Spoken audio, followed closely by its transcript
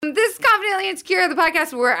This is Confidently Insecure, the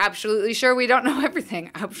podcast where we're absolutely sure we don't know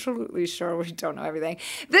everything. Absolutely sure we don't know everything.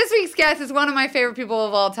 This week's guest is one of my favorite people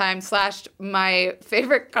of all time, / my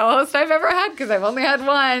favorite co-host I've ever had, because I've only had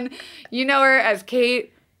one. You know her as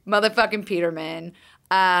Kate motherfucking Peterman.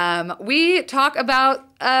 We talk about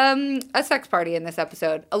a sex party in this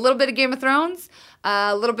episode. A little bit of Game of Thrones,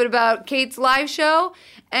 a little bit about Kate's live show,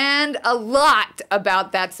 and a lot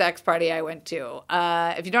about that sex party I went to.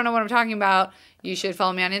 If you don't know what I'm talking about, you should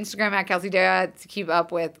follow me on Instagram at Kelsey Dara to keep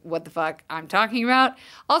up with what the fuck I'm talking about.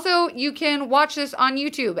 Also, you can watch this on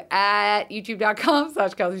YouTube at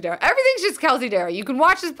youtube.com/Kelsey Dara. Everything's just Kelsey Dara. You can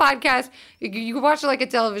watch this podcast. You can watch it like a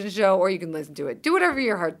television show, or you can listen to it. Do whatever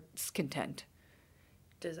your heart's content.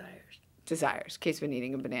 Desires. Casey's been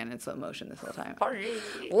eating a banana in slow motion this whole time. Party.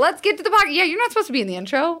 Let's get to the podcast. Yeah, you're not supposed to be in the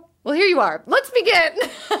intro. Well, here you are. Let's begin.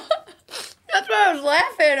 That's why I was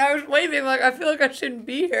laughing. I was waving like I feel like I shouldn't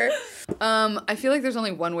be here. I feel like there's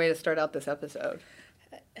only one way to start out this episode.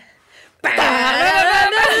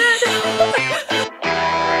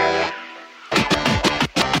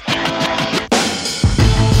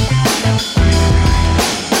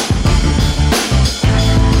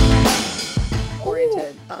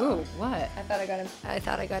 Oriented. Ooh, what? I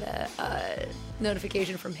thought I got a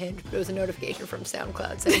notification from Hinge, but it was a notification from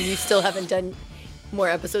SoundCloud saying you still haven't done more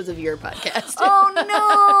episodes of your podcast. Oh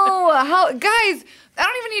no! How, guys? I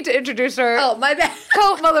don't even need to introduce her. Oh, my bad.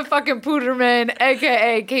 Coat motherfucking Peterman,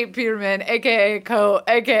 aka Kate Peterman, aka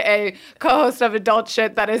co-host of Adult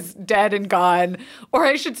Shit that is dead and gone, or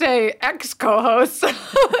I should say ex-co-host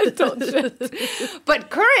of Adult Shit, but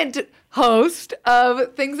current host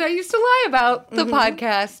of Things I Used to Lie About, the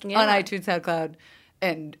podcast on iTunes, SoundCloud,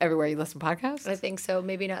 and everywhere you listen to podcasts. I think so.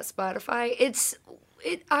 Maybe not Spotify.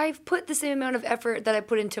 I've put the same amount of effort that I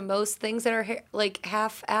put into most things that are like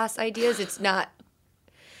half-ass ideas. It's not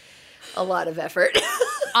a lot of effort.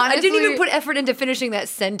 Honestly, I didn't even put effort into finishing that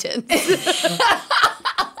sentence.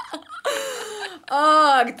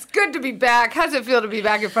 Oh, it's good to be back. How's it feel to be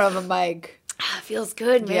back in front of a mic? It feels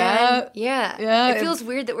good, man. Yeah. It feels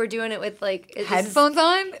weird that we're doing it with like headphones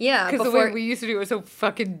on. Yeah, because the way we used to do it was so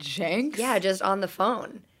fucking jank. Yeah, just on the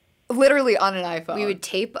phone. Literally on an iPhone. We would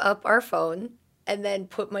tape up our phone and then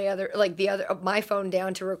put my phone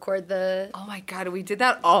down to record the. Oh my god, we did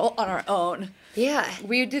that all on our own. Yeah,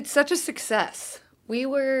 we did such a success. We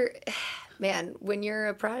were. Man, when you're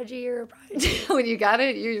a prodigy, you're a prodigy. When you got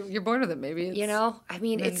it, you're born with it. Maybe it's, I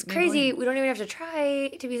mean, it's crazy. We don't even have to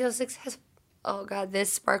try to be so successful. Oh God,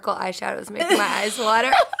 this sparkle eyeshadow is making my eyes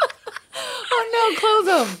water. Oh no, close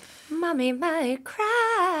them. Mommy might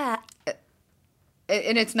cry.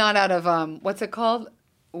 And it's not out of what's it called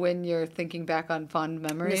when you're thinking back on fond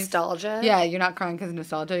memories? Nostalgia. Yeah, you're not crying because of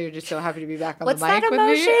nostalgia. You're just so happy to be back on the mic that with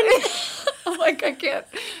emotion? me. I'm like, I can't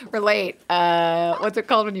relate. What's it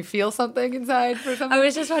called when you feel something inside for something? I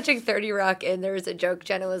was just watching 30 Rock and there was a joke.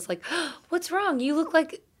 Jenna was like, oh, what's wrong? You look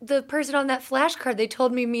like the person on that flashcard they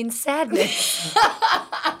told me means sadness.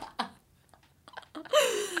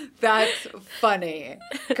 That's funny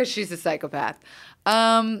because she's a psychopath.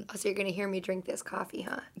 So you're going to hear me drink this coffee,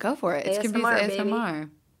 huh? Go for it. It's going to be ASMR.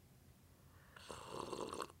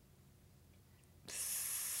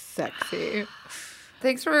 Sexy.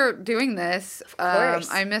 Thanks for doing this. Of course.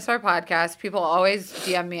 I miss our podcast. People always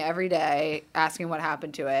DM me every day asking what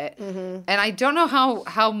happened to it. Mm-hmm. And I don't know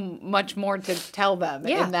how much more to tell them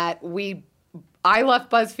in that I left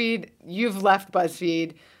BuzzFeed, you've left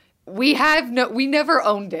BuzzFeed. We never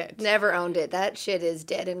owned it. Never owned it. That shit is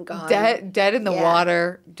dead and gone. Dead in the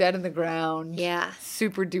water, dead in the ground. Yeah.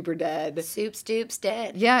 Super duper dead. Soup stoops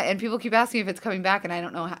dead. Yeah, and people keep asking if it's coming back, and I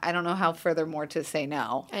don't know how further more to say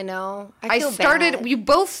no. I know. I feel bad. You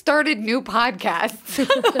both started new podcasts.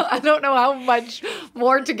 I don't know how much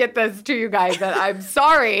more to get this to you guys. I'm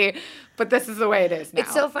sorry. But this is the way it is now.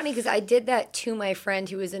 It's so funny because I did that to my friend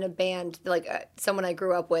who was in a band, like someone I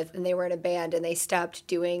grew up with, and they were in a band, and they stopped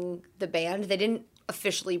doing the band. They didn't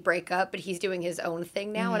officially break up, but he's doing his own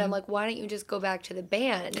thing now. Mm-hmm. And I'm like, why don't you just go back to the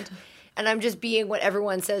band? And I'm just being what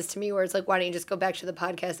everyone says to me, where it's like, why don't you just go back to the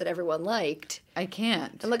podcast that everyone liked? I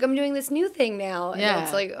can't. I'm like, I'm doing this new thing now. And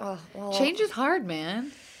it's like, oh, well. Change is hard,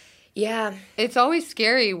 man. Yeah. It's always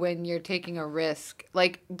scary when you're taking a risk.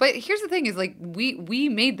 Like, but here's the thing is, like, we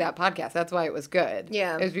made that podcast. That's why it was good.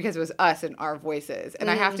 Yeah. It was because it was us and our voices. And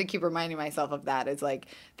I have to keep reminding myself of that. It's like,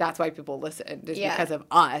 that's why people listened. It's because of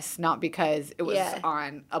us, not because it was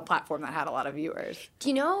on a platform that had a lot of viewers.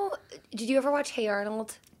 Did you ever watch Hey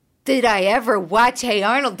Arnold? Did I ever watch Hey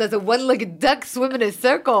Arnold? Does a one-legged duck swim in a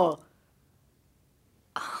circle?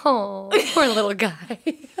 Oh, poor little guy.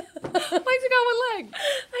 Why's he got one leg?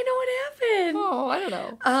 I know what happened. Oh, I don't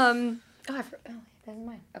know. isn't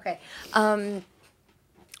mine. Okay.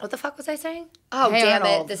 What the fuck was I saying? Oh, Hey damn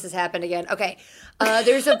Arnold. it. This has happened again. Okay.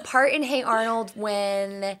 There's a part in Hey Arnold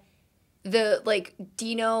when the, like,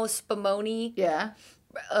 Dino Spumoni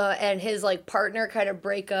and his, like, partner kind of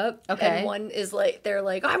break up. Okay. And one is, like, they're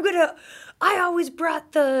like, I always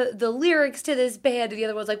brought the lyrics to this band. And the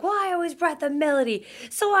other one's like, well, I always brought the melody,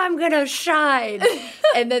 so I'm gonna shine.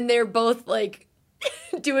 And then they're both, like,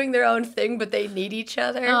 doing their own thing, but they need each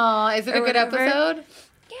other. Oh, is it a good whatever. episode?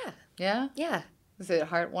 Yeah. Yeah? Yeah. Is it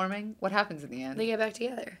heartwarming? What happens in the end? They get back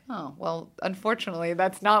together. Oh, well, unfortunately,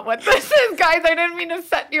 that's not what this is, guys. I didn't mean to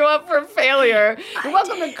set you up for failure. You're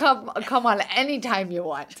welcome to come on anytime you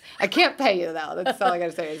want. I can't pay you, though. That's all I got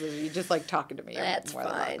to say is you just like talking to me. You're That's more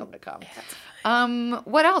than fine. welcome to come. That's fine.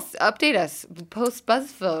 What else? Update us.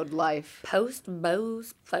 Post-Buzzfeed life.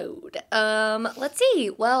 Post-Buzzfeed. Let's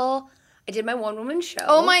see. Well, I did my one-woman show.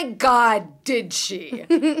 Oh, my God. Did she?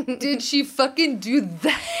 Did she fucking do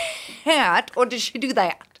that? Or did she do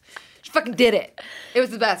that? She fucking did it. It was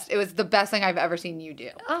the best. It was the best thing I've ever seen you do.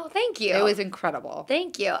 Oh, thank you. It was incredible.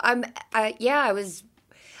 Thank you. I was.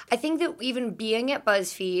 I think that even being at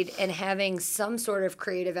BuzzFeed and having some sort of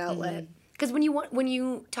creative outlet, because when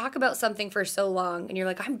you talk about something for so long and you're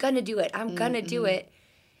like, I'm gonna do it, I'm gonna do it,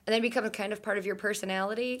 and then it becomes kind of part of your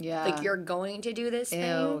personality. Yeah. Like you're going to do this thing.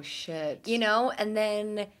 Oh, shit. You know, and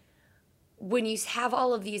then when you have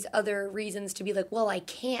all of these other reasons to be like, well, I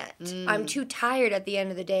can't. I'm too tired at the end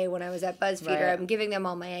of the day when I was at BuzzFeed, or Right. I'm giving them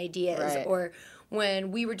all my ideas, Right. or when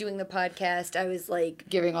we were doing the podcast, I was like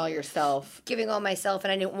Giving all yourself. giving all myself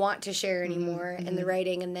and I didn't want to share anymore in the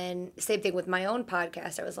writing. And then same thing with my own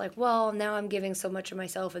podcast. I was like, well, now I'm giving so much of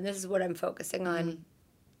myself and this is what I'm focusing on.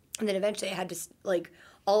 And then eventually I had to, like,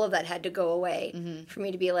 all of that had to go away for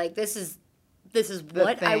me to be like, this is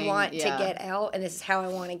what I thing, want yeah. to get out, and this is how I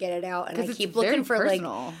want to get it out. And I It's keep very looking for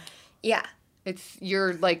personal. like, yeah, It's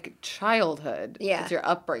your, like, childhood. Yeah. It's your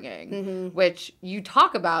upbringing, which you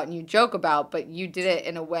talk about and you joke about, but you did it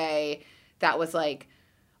in a way that was, like,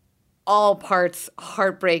 all parts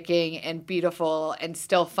heartbreaking and beautiful and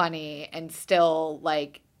still funny and still,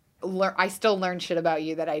 like, I still learned shit about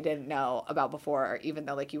you that I didn't know about before, even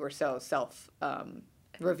though, like, you were so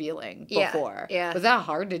revealing before. Yeah. Was that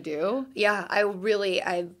hard to do? yeah.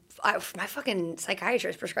 My fucking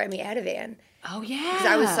psychiatrist prescribed me Ativan. Oh, yeah.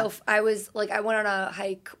 Because I went on a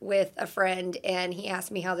hike with a friend and he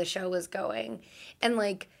asked me how the show was going. And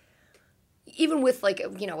like, even with like,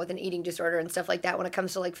 you know, with an eating disorder and stuff like that, when it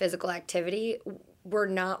comes to like physical activity, we're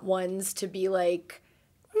not ones to be like,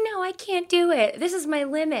 no, I can't do it. This is my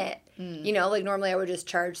limit. You know, like normally I would just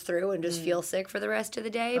charge through and just feel sick for the rest of the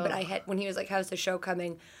day. But when he was like, how's the show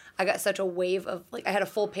coming? I got such a wave of, like, I had a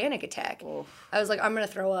full panic attack. Oof. I was like, I'm going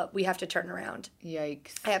to throw up. We have to turn around.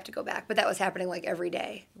 Yikes. I have to go back. But that was happening, like, every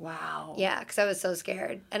day. Wow. Yeah, because I was so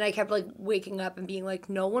scared. And I kept, like, waking up and being like,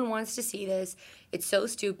 no one wants to see this. It's so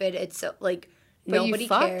stupid. It's so, like, But nobody you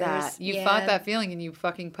fought cares. that. You Yeah. fought that feeling and you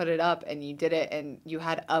fucking put it up and you did it and you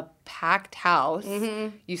had a packed house.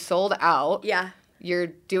 You sold out. Yeah. You're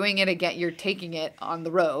doing it again. You're taking it on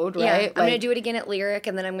the road, Yeah, right? I'm going to do it again at Lyric,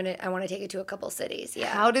 and then I want to take it to a couple cities. Yeah.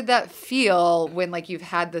 How did that feel when, like, you've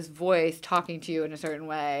had this voice talking to you in a certain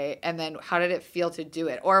way, and then how did it feel to do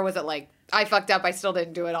it? Or was it like, I fucked up, I still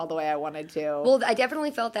didn't do it all the way I wanted to? Well, I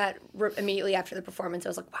definitely felt that immediately after the performance. I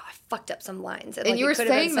was like, wow, I fucked up some lines. And like, you were it could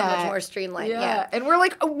have saying been so that. much more streamlined. Yeah. And we're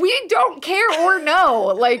like, we don't care or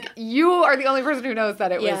know. Like, you are the only person who knows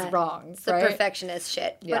that it Yeah. was wrong. It's the right? perfectionist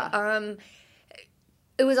shit. Yeah. But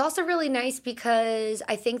it was also really nice because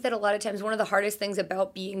I think that a lot of times one of the hardest things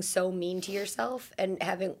about being so mean to yourself and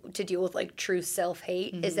having to deal with like true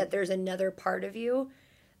self-hate is that there's another part of you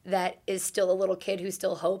that is still a little kid who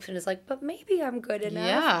still hopes and is like, but maybe I'm good enough.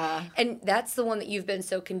 Yeah. And that's the one that you've been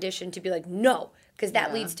so conditioned to be like, no, because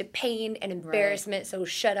that leads to pain and embarrassment, so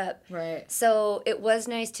shut up. Right. So it was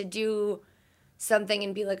nice to do something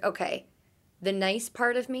and be like, okay, the nice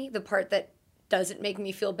part of me, the part that doesn't make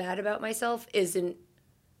me feel bad about myself, isn't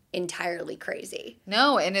entirely crazy.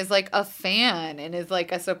 No, and is like a fan and is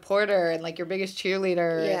like a supporter and like your biggest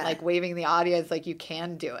cheerleader and like waving the audience like you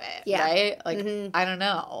can do it. Yeah. Right? Like, I don't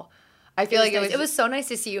know. I feel like It was so nice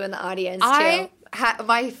to see you in the audience, I too.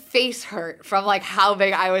 my face hurt from like how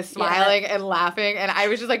big I was smiling and laughing, and I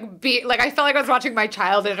was just like I felt like I was watching my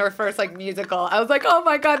child in her first like musical. I was like, oh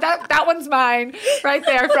my god, that one's mine right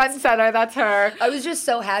there, front and center. That's her. I was just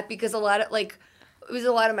so happy because it was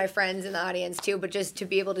a lot of my friends in the audience too, but just to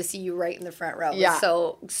be able to see you right in the front row was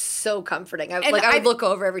so comforting. I would look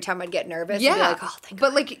over every time I'd get nervous and be like, oh, thank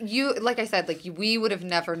God. But like I said, we would have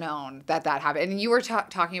never known that happened. And you were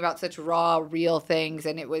talking about such raw, real things,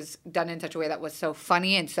 and it was done in such a way that was so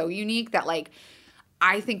funny and so unique that like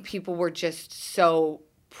I think people were just so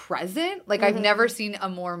present. Like, I've never seen a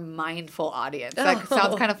more mindful audience. That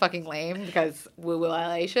sounds kind of fucking lame because woo-woo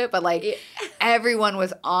LA shit, but, like, everyone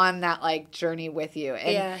was on that, like, journey with you.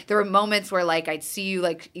 And there were moments where, like, I'd see you,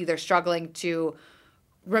 like, either struggling to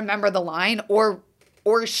remember the line or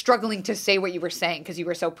struggling to say what you were saying because you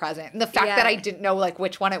were so present. And the fact that I didn't know, like,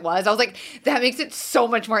 which one it was, I was like, that makes it so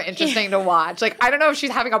much more interesting to watch. Like, I don't know if she's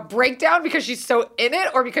having a breakdown because she's so in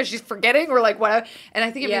it or because she's forgetting or, like, whatever. And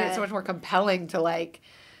I think it made it so much more compelling to, like,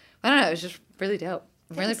 I don't know. It was just really dope.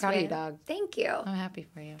 I'm really proud of you, dog. Thank you. I'm happy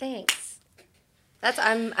for you. Thanks.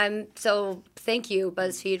 I'm so thank you,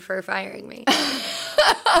 BuzzFeed, for firing me.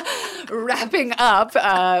 Wrapping up,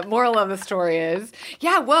 moral of the story is,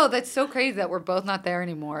 whoa, that's so crazy that we're both not there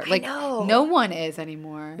anymore. Like, no one is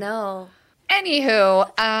anymore. No.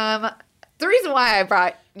 Anywho, the reason why I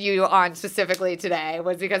brought you on specifically today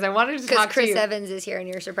was because I wanted to talk to you. Because Chris Evans is here and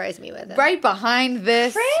you're surprising me with him. Right behind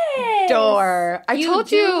this door. I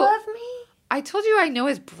told you. Love me? I told you I know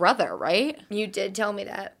his brother, right? You did tell me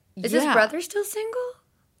that. Is his brother still single?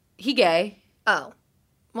 He gay. Oh.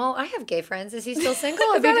 Well, I have gay friends. Is he still single?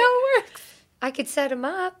 Is that how it works? I could set him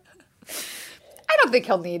up. I don't think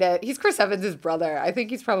he'll need it. He's Chris Evans' brother. I think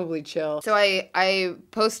he's probably chill. So I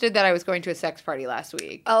posted that I was going to a sex party last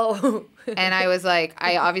week. Oh. And I was like,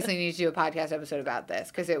 I obviously need to do a podcast episode about this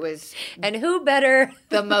because it was... And who better?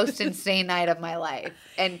 The most insane night of my life.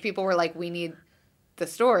 And people were like, we need the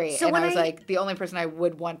story. So and I was like, the only person I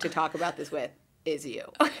would want to talk about this with is you.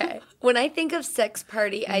 Okay. When I think of sex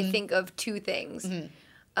party, I think of two things.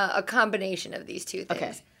 A combination of these two things.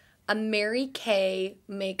 Okay. A Mary Kay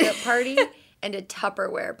makeup party and a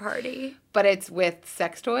Tupperware party. But it's with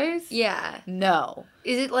sex toys? Yeah. No.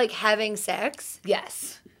 Is it like having sex?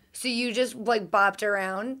 Yes. So you just like bopped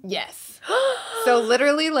around? Yes. So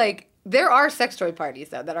literally like there are sex toy parties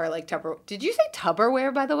though that are like Tupperware. Did you say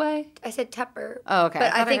Tupperware by the way? I said Tupper. Oh, okay.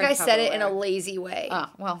 But I think I said it in a lazy way. Oh,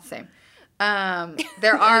 well, same.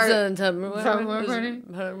 There are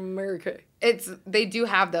they do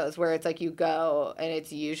have those where it's like you go and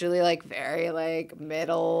it's usually like very like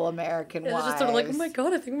middle American wives. It's just sort of like, oh my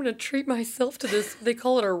god, I think I'm gonna treat myself to this. They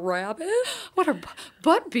call it a rabbit. What are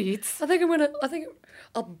butt beats? I think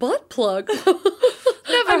a butt plug.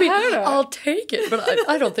 Never heard of. I'll take it, but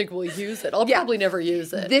I don't think we'll use it. I'll probably never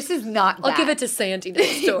use it. This is not. I'll give it to Sandy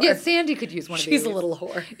next door. Yeah, Sandy could use one of these. She's a little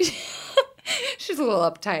whore. She's a little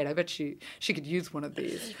uptight. I bet she could use one of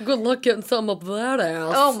these. Good luck getting some of that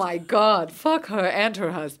ass. Oh my god. Fuck her and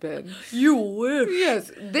her husband. You wish.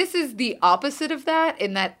 Yes. This is the opposite of that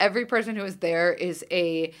in that every person who is there is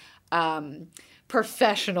a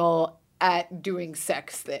professional at doing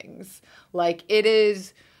sex things. Like it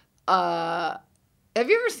is have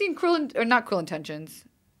you ever seen not Cruel Intentions?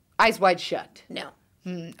 Eyes Wide Shut. No.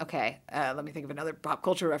 Okay. Let me think of another pop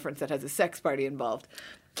culture reference that has a sex party involved.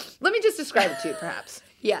 Let me just describe it to you, perhaps.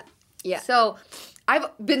 Yeah. So, I've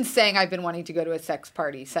been saying I've been wanting to go to a sex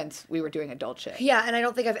party since we were doing Adult Sh1t. Yeah, and I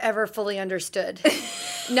don't think I've ever fully understood.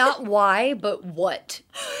 Not why, but what.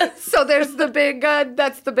 So there's the big,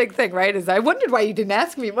 that's the big thing, right? Is I wondered why you didn't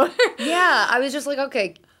ask me more. Yeah, I was just like,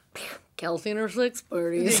 okay, Kelsey and her sex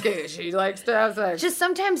parties. She likes to have sex. Just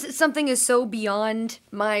sometimes something is so beyond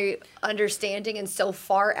my understanding and so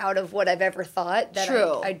far out of what I've ever thought that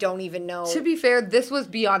I don't even know. To be fair, this was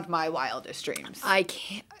beyond my wildest dreams. I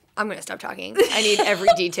can't. I'm going to stop talking. I need every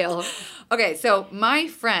detail. Okay, so my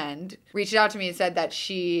friend reached out to me and said that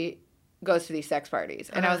she goes to these sex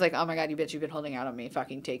parties. And I was like, oh my God, you bitch, you've been holding out on me.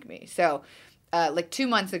 Fucking take me. So, like 2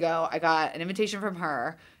 months ago, I got an invitation from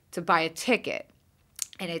her to buy a ticket.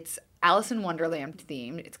 And it's Alice in Wonderland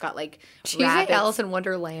themed. It's got like Did you say Alice in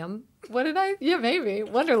Wonderland? What did I? Yeah, maybe.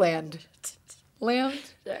 Wonderland. Land?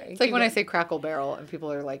 Sorry. It's like when I say Crackle Barrel and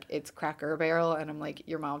people are like, it's Cracker Barrel. And I'm like,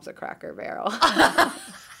 your mom's a Cracker Barrel.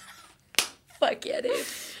 Fuck yeah, dude.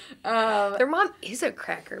 Their mom is a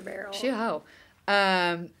Cracker Barrel. She ho.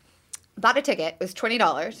 Bought a ticket. It was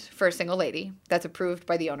 $20 for a single lady. That's approved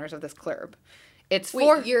by the owners of this club. It's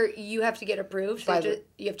you have to get approved. So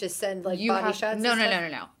you have to send like body shots. No.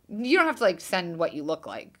 You don't have to like send what you look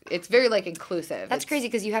like. It's very like inclusive. That's crazy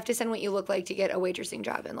because you have to send what you look like to get a waitressing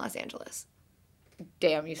job in Los Angeles.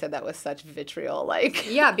 Damn, you said that with such vitriol.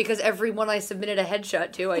 Like yeah, because everyone I submitted a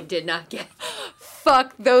headshot to, I did not get.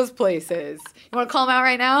 Fuck those places. You want to call them out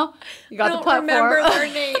right now? You got the platform. I don't remember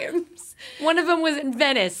their names. One of them was in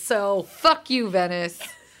Venice, so fuck you, Venice.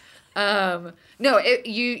 No,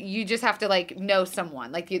 you just have to like know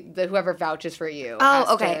someone, like whoever vouches for you. Oh, has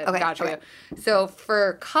okay, to okay, vouch for okay. you. So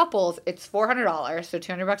for couples, it's $400, so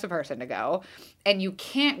 $200 a person to go, and you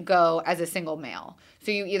can't go as a single male.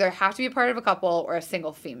 So you either have to be a part of a couple or a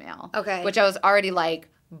single female. Okay. Which I was already like,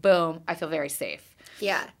 boom, I feel very safe.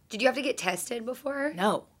 Yeah. Did you have to get tested before?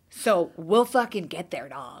 No. So we'll fucking get there,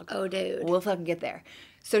 dog. Oh, dude. We'll fucking get there.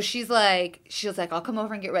 So she was like, I'll come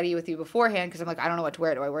over and get ready with you beforehand because I'm like, I don't know what to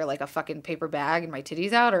wear. Do I wear like a fucking paper bag and my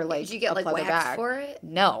titties out or like Did you get a like pleather wax bag? for it?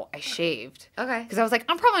 No, I shaved. Okay. Because I was like,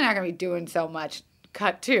 I'm probably not going to be doing so much.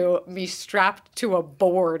 Cut to me strapped to a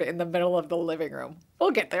board in the middle of the living room.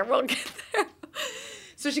 We'll get there. We'll get there.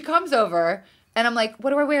 So she comes over and I'm like,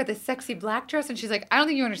 what do I wear? This sexy black dress? And she's like, I don't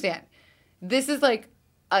think you understand. This is like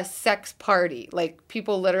a sex party. Like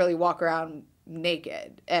people literally walk around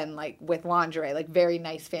naked and like with lingerie, like very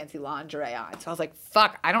nice fancy lingerie on. So I was like,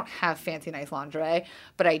 fuck, I don't have fancy nice lingerie,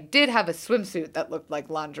 but I did have a swimsuit that looked like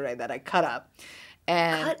lingerie that I cut up.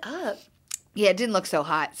 And Cut up? yeah, it didn't look so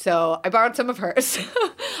hot. So I borrowed some of hers.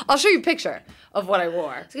 I'll show you a picture of what I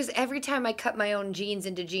wore. Because every time I cut my own jeans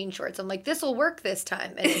into jean shorts, I'm like, this will work this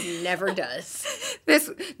time. And it never does.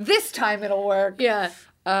 This time it'll work. Yeah.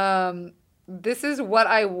 This is what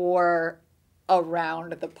I wore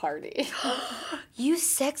around the party. You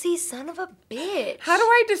sexy son of a bitch. How do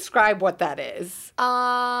I describe what that is?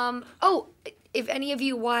 Oh, if any of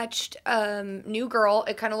you watched New Girl,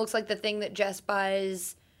 it kind of looks like the thing that Jess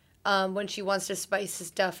buys when she wants to spice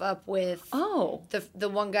stuff up with the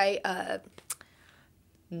one guy,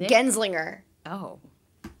 Nick? Genslinger. Oh,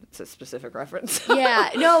 it's a specific reference.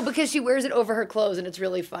 Yeah, no, because she wears it over her clothes and it's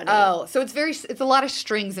really funny. Oh, so it's a lot of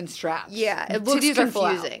strings and straps. Yeah, it looks Titties are full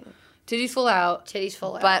out. confusing. Titties full out. Titties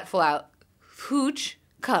full out. Butt full out. Hooch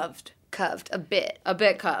coved. Coved a bit. A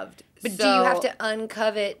bit coved. But do you have to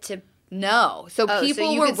uncove it to... No. So so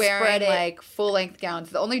people you were could spread wearing it. like full length gowns.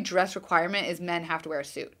 The only dress requirement is men have to wear a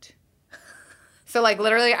suit. So like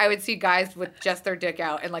literally I would see guys with just their dick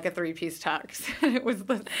out and like a 3-piece tux. It was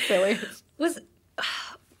the silliest.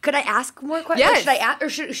 Could I ask more questions? Yes. Should I ask, or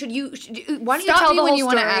should you? Why don't Stop you tell me the when whole you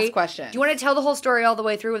story? wanna ask questions. Do you want to tell the whole story all the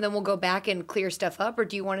way through, and then we'll go back and clear stuff up, or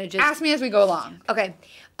do you want to just Ask me as we go along. Okay.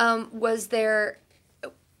 Was there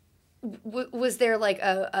like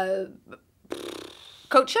a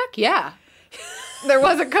Coat check? Yeah. There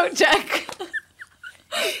was a coat check.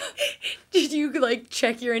 Did you like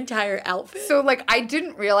check your entire outfit? So like I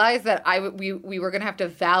didn't realize that we were gonna have to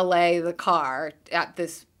valet the car at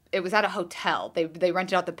this. It was at a hotel. They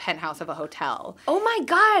rented out the penthouse of a hotel Oh my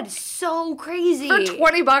god, so crazy! for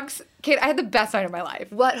 $20. Kate, I had the best night of my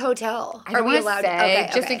life. What hotel? I don't want to say,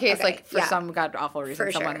 just in case, okay, like, for yeah. some god awful reason,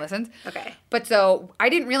 For someone sure. listens. Okay. But so I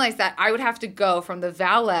didn't realize that I would have to go from the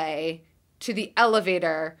valet to the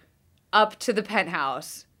elevator, up to the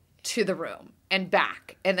penthouse, to the room, and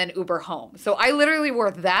back, and then Uber home. So I literally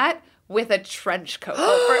wore that with a trench coat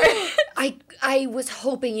over it. I was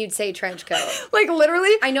hoping you'd say trench coat. Like literally.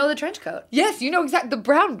 I know the trench coat. Yes, you know exactly the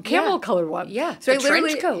brown camel colored one. Yeah, so the I literally,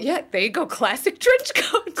 trench coat. Yeah, there you go, classic trench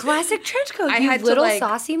coat. Classic trench coat. I You had to, little like-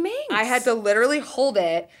 saucy minx. I had to literally hold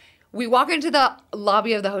it. We walk into the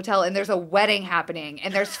lobby of the hotel and there's a wedding happening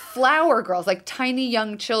and there's flower girls, like tiny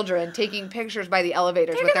young children, taking pictures by the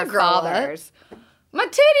elevators They're with their gonna grow up. fathers. My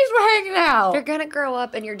titties were hanging out. They're gonna grow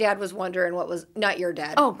up, and your dad was wondering what was not your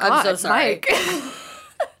dad. Oh God, I'm so sorry. Mike.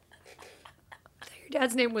 Your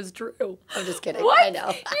dad's name was Drew. I'm just kidding. What? I know.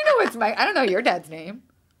 You know it's Mike. I don't know your dad's name.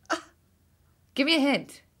 Give me a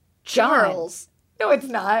hint. John. Charles. No, it's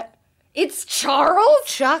not. It's Charles?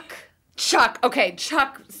 Chuck. Chuck. Okay,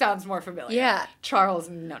 Chuck sounds more familiar. Yeah. Charles,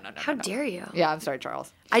 no. How dare you? Yeah, I'm sorry,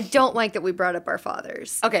 Charles. I don't like that we brought up our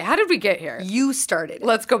fathers. Okay, how did we get here? You started.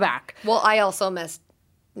 Let's go back. Well, I also messed.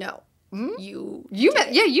 No. You. You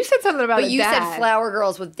said something about But a you dad. said flower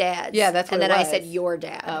girls with dads. Yeah, that's what And it then I was. said your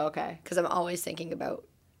dad. Oh, okay. Because I'm always thinking about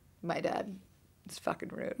My dad. It's fucking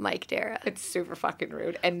rude. Mike Dara. It's super fucking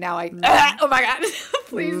rude. And now I... oh my God.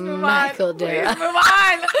 Please move Michael on. Dara. Please move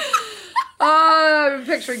on. Oh, I'm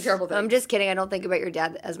picturing terrible things. I'm just kidding. I don't think about your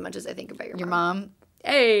dad as much as I think about your Your mom. mom?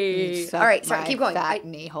 Hey. Suck All right, sorry. my Keep going. Fat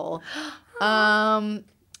knee hole.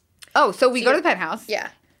 So we go to the penthouse. Yeah.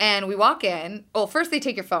 And we walk in. Well, first they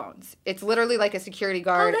take your phones. It's literally like a security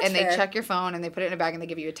guard, that's and they fair. check your phone and they put it in a bag and they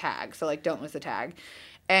give you a tag. So like, don't lose the tag.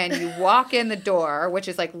 And you walk in the door, which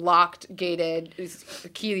is like locked, gated,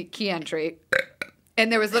 key entry.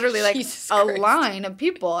 And there was literally like Jesus a Christ. line of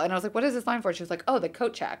people, and I was like, "What is this line for?" She was like, "Oh, the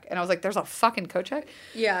coat check." And I was like, "There's a fucking coat check."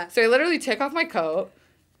 Yeah. So I literally take off my coat,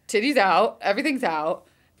 titties out, everything's out,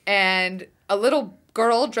 and a little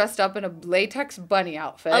girl dressed up in a latex bunny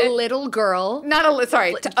outfit. A little girl. Not a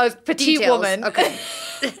sorry, a petite Details. woman. Okay.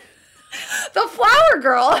 The flower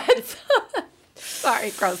girl.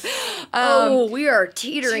 Sorry, gross. We are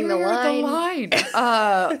teetering the line.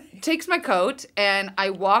 Takes my coat, and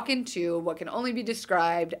I walk into what can only be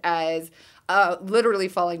described as literally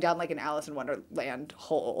falling down like an Alice in Wonderland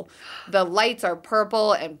hole. The lights are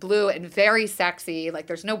purple and blue and very sexy. Like,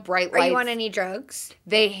 there's no bright lights. Are you on any drugs?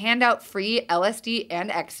 They hand out free LSD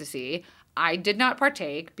and ecstasy. I did not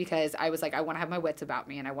partake because I was like, I want to have my wits about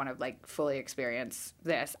me and I want to, like, fully experience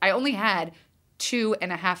this. I only had 2.5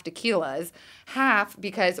 tequilas, half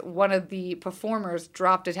because one of the performers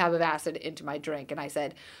dropped a tab of acid into my drink, and I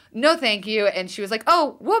said, no thank you, and she was like,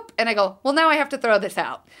 oh, whoop, and I go, well, now I have to throw this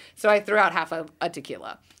out. So I threw out half a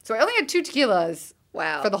tequila. So I only had 2 tequilas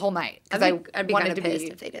for the whole night. I'd be kind of pissed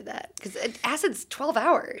if they did that. Because acid's 12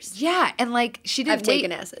 hours. Yeah, and, like, she didn't I've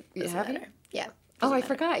taken acid. Have you? Yeah. Oh, I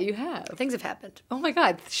forgot you have. Things have happened. Oh, my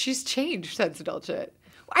God, she's changed since Adult Sh1t.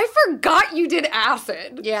 I forgot you did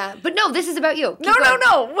acid. Yeah, but no, this is about you.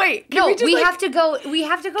 No, wait. We have to go.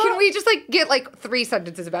 Can we just, like, get, like, 3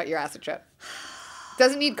 sentences about your acid trip?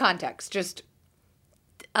 Doesn't need context, just...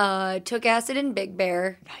 Took acid in Big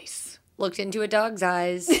Bear. Nice. Looked into a dog's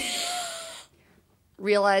eyes.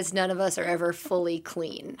 Realized none of us are ever fully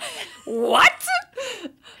clean. What?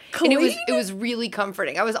 Clean? And it was really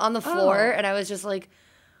comforting. I was on the floor, and I was just like,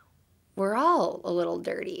 we're all a little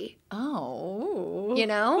dirty. Oh. You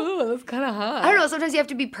know? Oh, that's kind of hot. I don't know. Sometimes you have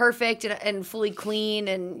to be perfect and fully clean,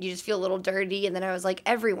 and you just feel a little dirty. And then I was like,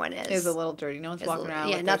 everyone is. Is a little dirty. No one's walking around.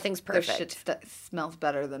 Yeah, nothing's perfect. Their shit smells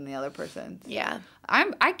better than the other person's. Yeah.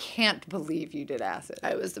 I can't believe you did acid.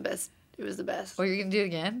 It was the best. It was the best. Oh, you're going to do it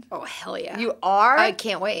again? Oh, hell yeah. You are? I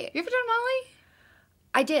can't wait. You ever done Molly?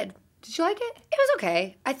 I did. Did you like it? It was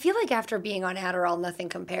okay. I feel like after being on Adderall, nothing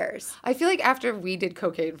compares. I feel like after we did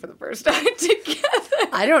cocaine for the first time together.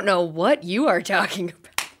 I don't know what you are talking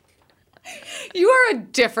about. You are a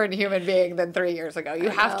different human being than 3 years ago. You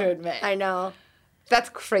have to admit. I know. That's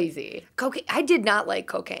crazy. Cocaine. I did not like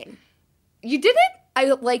cocaine. You didn't? I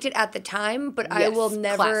liked it at the time, but I will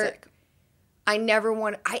never. Classic.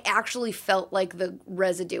 I actually felt like the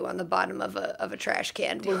residue on the bottom of a trash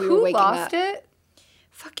can when we were waking up. Who lost it?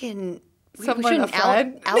 Fucking someone, we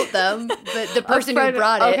shouldn't out them, but the person who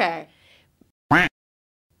brought it. Okay.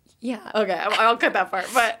 Yeah. Okay, I'll cut that part.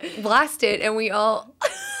 But lost it, and we all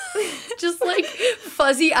just like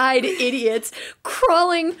fuzzy-eyed idiots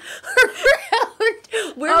crawling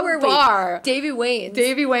around. Where were we?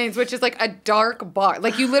 Davy Wayne's, which is like a dark bar.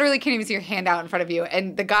 Like, you literally can't even see your hand out in front of you.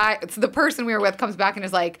 And the person we were with comes back and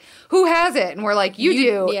is like, "Who has it?" And we're like, "You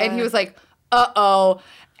do." Yeah. And he was like, "Uh-oh."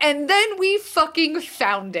 And then we fucking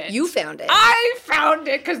found it. You found it. I found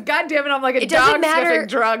it because, goddamn it, I'm like a dog-sniffing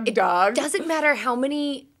drug dog. It doesn't matter how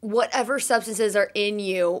many whatever substances are in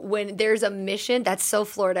you. When there's a mission, that's so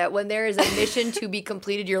Florida. When there is a mission to be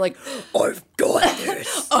completed, you're like, I've got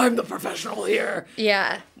this. I'm the professional here.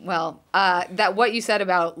 Yeah. Well, that what you said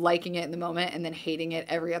about liking it in the moment and then hating it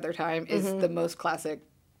every other time is the most classic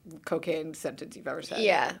cocaine sentence you've ever said.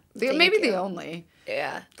 Yeah. Maybe the only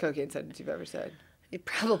cocaine sentence you've ever said.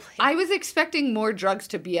 Probably. I was expecting more drugs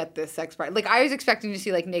to be at this sex party. Like, I was expecting to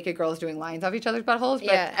see, like, naked girls doing lines off each other's buttholes,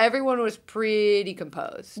 but everyone was pretty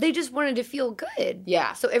composed. They just wanted to feel good.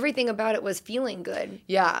 Yeah. So everything about it was feeling good.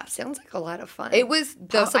 Yeah. Sounds like a lot of fun. It was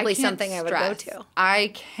possibly something I would go to.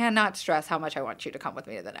 I cannot stress how much I want you to come with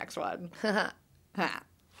me to the next one.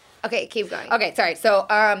 Okay, keep going. Okay, sorry. So,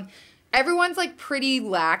 everyone's, like, pretty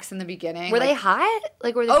lax in the beginning. Were they hot?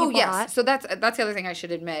 Like, were the people hot? So that's the other thing I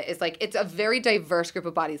should admit is, like, it's a very diverse group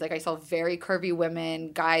of bodies. Like, I saw very curvy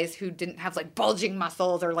women, guys who didn't have, like, bulging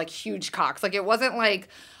muscles or, like, huge cocks. Like, it wasn't, like,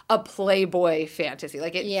 a Playboy fantasy.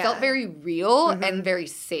 Like, it felt very real and very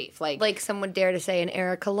safe. Like some would dare to say an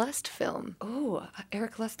Erica Lust film. Oh,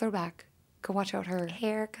 Erica Lust throwback. Go watch out her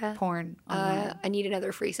Erica porn. I need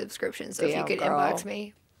another free subscription, so if you could inbox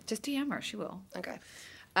me. Just DM her. She will. Okay.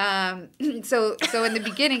 So in the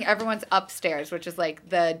beginning, everyone's upstairs, which is like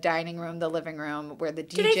the dining room, the living room, where the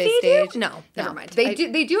DJ stage. No, never mind. They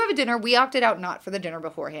do have a dinner. We opted out not for the dinner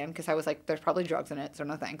beforehand because I was like, there's probably drugs in it, so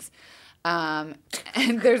no thanks. And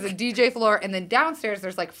there's a DJ floor, and then downstairs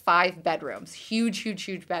there's like 5 bedrooms,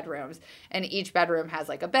 huge bedrooms, and each bedroom has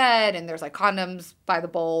like a bed, and there's like condoms by the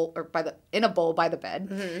bowl or in a bowl by the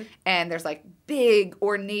bed, and there's like big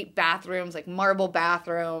ornate bathrooms, like marble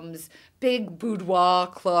bathrooms, big boudoir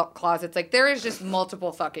closets. Like, there is just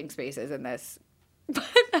multiple fucking spaces in this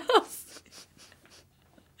house.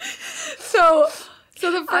 So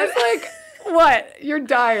the first What? You're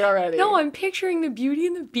dying already. No, I'm picturing the Beauty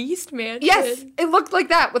and the Beast mansion. Yes, it looked like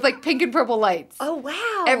that with like pink and purple lights. Oh,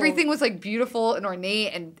 wow. Everything was like beautiful and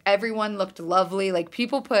ornate, and everyone looked lovely. Like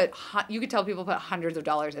people you could tell people put hundreds of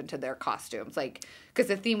dollars into their costumes, like because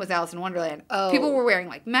the theme was Alice in Wonderland. Oh. People were wearing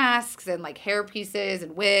like masks and like hair pieces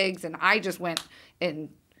and wigs, and I just went in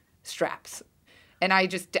straps, and I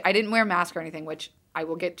didn't wear a mask or anything, which I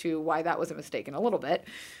will get to why that was a mistake in a little bit.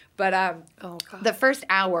 But the first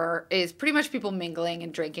hour is pretty much people mingling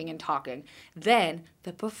and drinking and talking. Then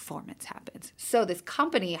the performance happens. So this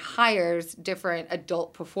company hires different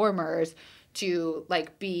adult performers to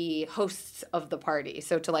like be hosts of the party.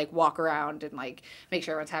 So to like walk around and like make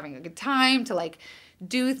sure everyone's having a good time, to like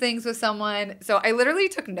do things with someone. So I literally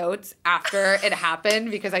took notes after it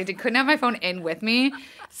happened because I couldn't have my phone in with me.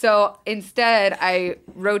 So instead I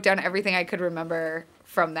wrote down everything I could remember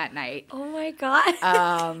from that night. Oh my God.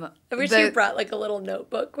 I wish you brought like a little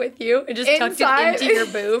notebook with you and just tucked it into your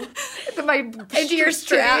boob. Into your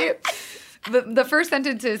strap. The first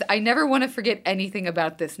sentence is, I never want to forget anything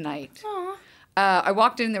about this night. Aww. I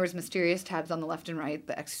walked in, there was mysterious tabs on the left and right,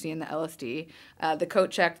 the ecstasy and the LSD. The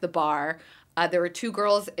coat checked, the bar. There were two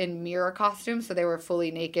girls in mirror costumes, so they were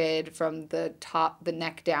fully naked from the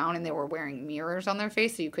neck down, and they were wearing mirrors on their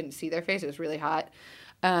face, so you couldn't see their face. It was really hot.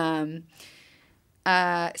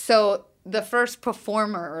 So the first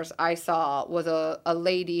performers I saw was a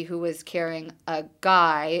lady who was carrying a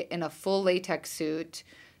guy in a full latex suit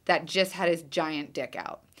that just had his giant dick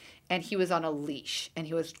out. And he was on a leash, and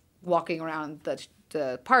he was walking around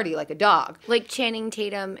the party like a dog. Like Channing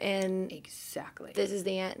Tatum in... Exactly. This Is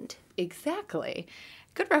the End. Exactly.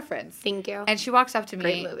 Good reference. Thank you. And she walks up to me.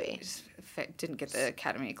 Great movie. Didn't get the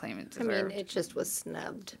Academy acclaim it deserved. I mean, it just was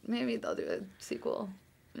snubbed. Maybe they'll do a sequel.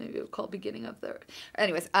 Maybe it'll call Beginning of the...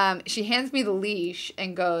 Anyways, she hands me the leash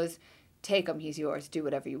and goes, take him, he's yours. Do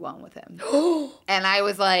whatever you want with him. And I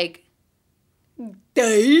was like,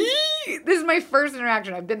 this is my first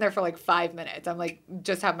interaction. I've been there for like 5 minutes. I'm like,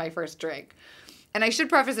 just have my first drink. And I should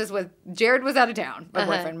preface this with, Jared was out of town, my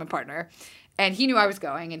boyfriend, my partner. And he knew I was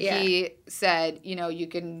going. And he said, you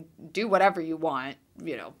can do whatever you want,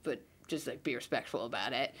 but just like be respectful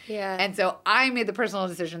about it. Yeah. And so I made the personal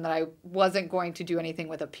decision that I wasn't going to do anything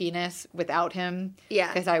with a penis without him.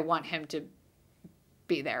 Yeah. Because I want him to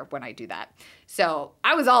be there when I do that. So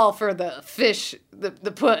I was all for the fish, the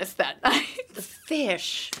puss that night. The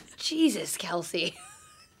fish. Jesus, Kelsey.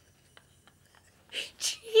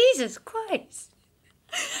 Jesus Christ.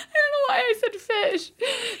 I don't know why I said fish.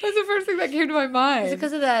 That's the first thing that came to my mind. Is it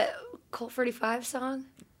because of that Colt 45 song?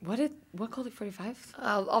 What Colt 45?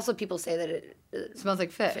 Also, people say that it smells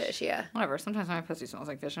like fish. Fish, yeah. Whatever. Sometimes my pussy smells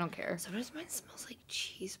like fish. I don't care. Sometimes mine smells like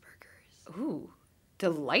cheeseburgers. Ooh,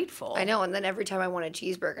 delightful. I know, and then every time I want a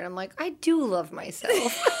cheeseburger, I'm like, I do love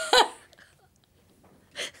myself.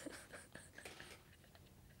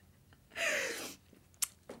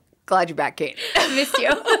 Glad you're back, Kate. Missed you.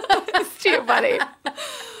 Missed you, buddy.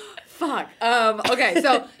 Fuck. Okay,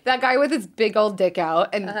 so that guy with his big old dick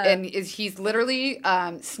out, and he's literally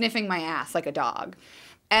sniffing my ass like a dog.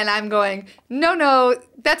 And I'm going, no,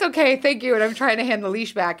 that's okay, thank you. And I'm trying to hand the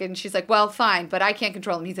leash back. And she's like, well, fine, but I can't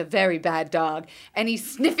control him. He's a very bad dog. And he's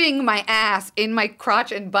sniffing my ass in my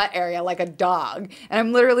crotch and butt area like a dog. And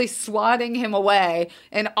I'm literally swatting him away.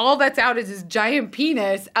 And all that's out is his giant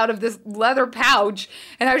penis out of this leather pouch.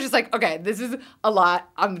 And I was just like, okay, this is a lot.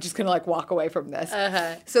 I'm just going to like walk away from this.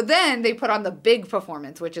 So then they put on the big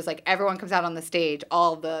performance, which is like everyone comes out on the stage.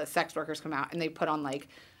 All the sex workers come out and they put on like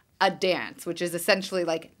a dance, which is essentially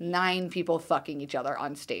like 9 people fucking each other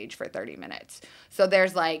on stage for 30 minutes. So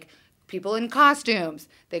there's like people in costumes.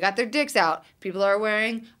 They got their dicks out. People are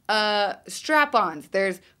wearing strap-ons.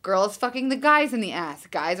 There's girls fucking the guys in the ass.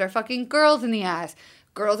 Guys are fucking girls in the ass.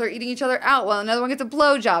 Girls are eating each other out while another one gets a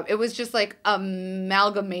blowjob. It was just like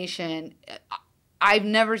amalgamation. I've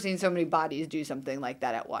never seen so many bodies do something like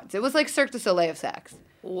that at once. It was like Cirque du Soleil of sex.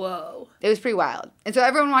 Whoa. It was pretty wild. And so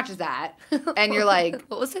everyone watches that, and you're like...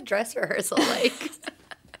 What was the dress rehearsal like?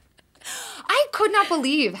 I could not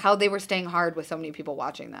believe how they were staying hard with so many people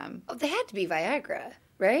watching them. Oh, they had to be Viagra,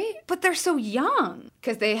 right? But they're so young,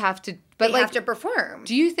 because they have to... But they have to perform.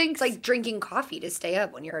 Do you think... It's like drinking coffee to stay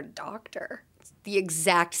up when you're a doctor. It's the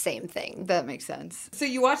exact same thing. That makes sense. So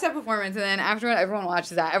you watch that performance, and then after everyone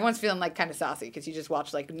watches that, everyone's feeling like kind of saucy, because you just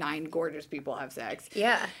watched like 9 gorgeous people have sex.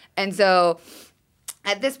 Yeah. And so...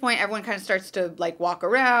 At this point, everyone kind of starts to, like, walk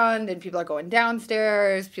around, and people are going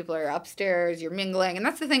downstairs, people are upstairs, you're mingling. And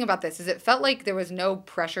that's the thing about this, is it felt like there was no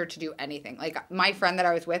pressure to do anything. Like, my friend that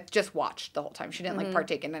I was with just watched the whole time. She didn't, like,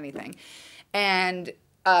 partake in anything. And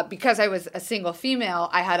because I was a single female,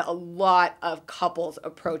 I had a lot of couples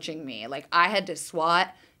approaching me. Like, I had to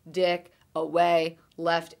swat dick away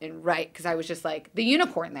left and right because I was just like the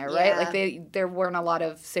unicorn there, right? Yeah. Like, there weren't a lot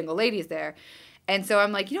of single ladies there. And so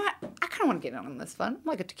I'm like, you know what? I kind of want to get in on this fun. I'm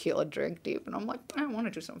like a tequila drink deep. And I'm like, I want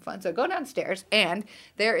to do something fun. So I go downstairs, and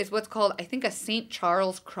there is what's called, I think, a St.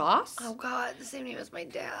 Charles cross. Oh, God. The same name as my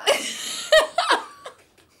dad.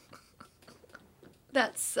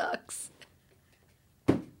 That sucks.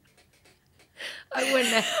 I wouldn't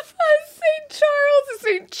have. St. Charles,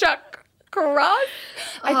 St. Chuck cross.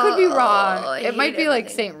 I could be wrong. It might be like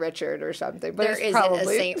St. Richard or something. But there it's isn't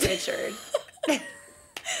probably a St. Richard.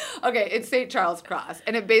 Okay, it's St. Charles Cross,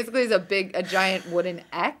 and it basically is a giant wooden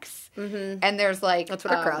X, and there's like That's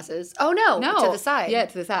what a cross is. Oh, no. no, To the side. yeah,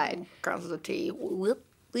 to the side. Cross is a T. Whoop.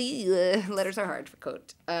 Letters are hard for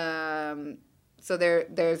quote. So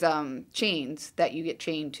there's chains that you get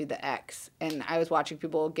chained to the X, and I was watching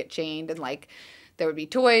people get chained, and like there would be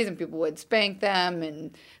toys, and people would spank them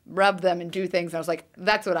and rub them and do things. And I was like,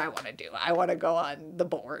 that's what I want to do. I want to go on the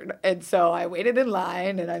board. And so I waited in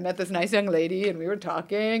line, and I met this nice young lady, and we were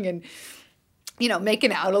talking and, you know,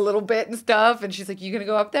 making out a little bit and stuff. And she's like, you going to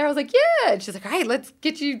go up there? I was like, yeah. And she's like, all right, let's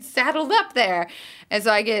get you saddled up there. And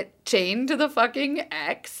so I get chained to the fucking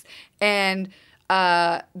X, and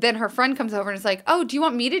then her friend comes over and is like, oh, do you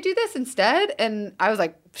want me to do this instead? And I was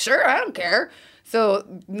like, sure, I don't care.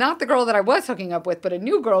 So not the girl that I was hooking up with, but a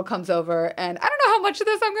new girl comes over, and I don't know how much of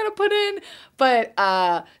this I'm going to put in,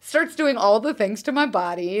 but starts doing all the things to my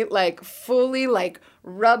body, like fully like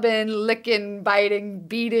rubbing, licking, biting,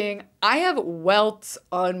 beating. I have welts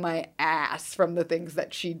on my ass from the things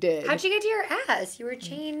that she did. How'd you get to your ass? You were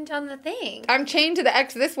chained on the thing. I'm chained to the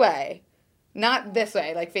X this way. Not this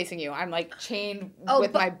way, like facing you. I'm like chained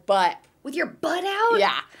with my butt. With your butt out?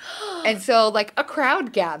 Yeah. And so, like, a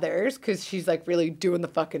crowd gathers because she's, like, really doing the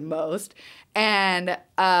fucking most. And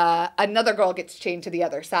another girl gets chained to the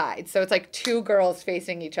other side. So it's, like, two girls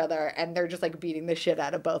facing each other, and they're just, like, beating the shit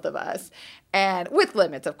out of both of us. And with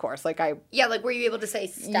limits, of course. Like, Yeah, like, were you able to say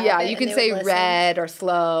stop? Yeah, you can say red or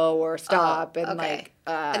slow or stop. And, like.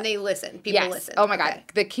 And they listen. People listen. Oh, my God. Okay.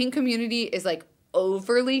 The kink community is, like,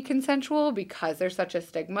 overly consensual because there's such a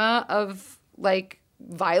stigma of, like,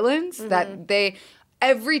 violence that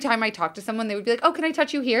every time I talk to someone, they would be like, oh, can I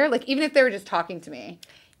touch you here? Like, even if they were just talking to me.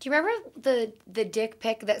 Do you remember the dick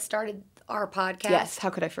pic that started our podcast? Yes. How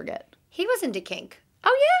could I forget? He was into kink.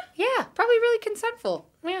 Oh, yeah? Yeah. Probably really consentful.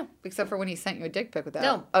 Yeah. Except for when he sent you a dick pic with that.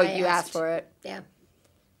 No. Oh, you asked for it. Yeah.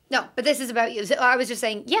 No, but this is about you. So I was just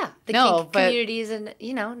saying, yeah, the kink community is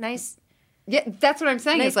nice. Yeah, that's what I'm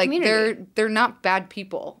saying. Nice it's like community. they're not bad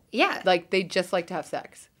people. Yeah. Like, they just like to have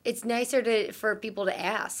sex. It's nicer for people to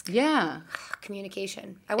ask. Yeah.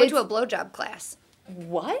 Communication. I went to a blowjob class.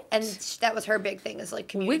 What? And that was her big thing, is like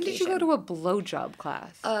communication. When did you go to a blowjob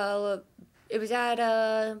class? It was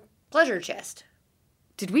at Pleasure Chest.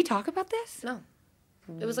 Did we talk about this? No.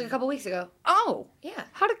 It was like a couple weeks ago. Oh. Yeah.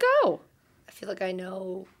 How'd it go? I feel like I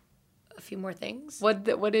know a few more things. What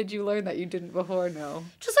did you learn that you didn't before know?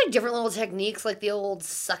 Just like different little techniques, like the old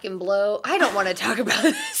suck and blow. I don't want to talk about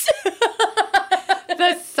this.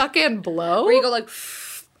 The suck and blow? Where you go like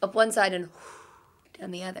up one side and down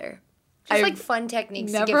the other. Just like fun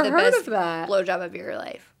techniques to give the best blowjob of your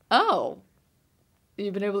life. Oh.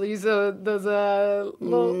 You've been able to use those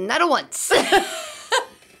little... Not once.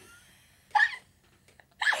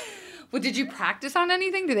 Well, did you practice on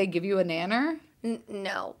anything? Did they give you a nanner?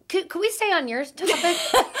 No. Could we stay on your topic?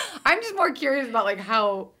 I'm just more curious about like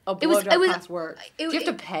how a blowjob class works. Do you have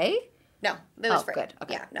to pay? No, it was free. Good.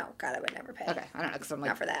 Okay. Yeah, no, God, I would never pay. Okay, I don't know, because I'm like...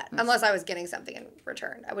 Not for that. Unless I was getting something in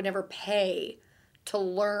return. I would never pay to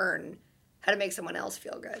learn how to make someone else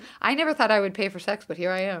feel good. I never thought I would pay for sex, but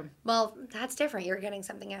here I am. Well, that's different. You're getting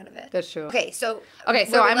something out of it. That's true. Okay, so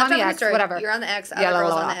I'm on the X, whatever. You're on the X, other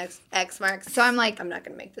girl's on the X. X marks. So I'm like... I'm not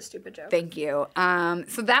going to make this stupid joke. Thank you.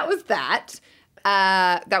 So that was that.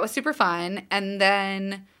 That was super fun. And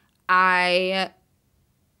then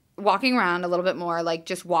walking around a little bit more, like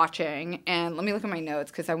just watching, and let me look at my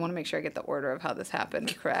notes because I want to make sure I get the order of how this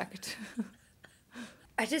happened correct.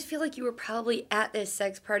 I just feel like you were probably at this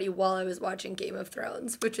sex party while I was watching Game of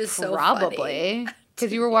Thrones, which is so funny. Probably.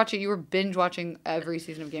 Because you were binge watching every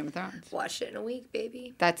season of Game of Thrones. Watched it in a week,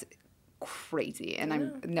 baby. That's crazy, and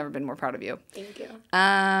I've never been more proud of you. Thank you.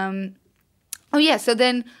 Oh yeah, so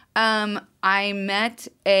then I met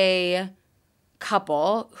a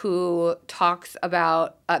couple who talks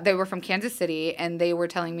about they were from Kansas City, and they were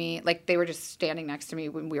telling me, like, they were just standing next to me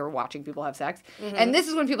when we were watching people have sex. And this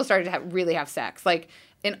is when people started to really have sex. Like,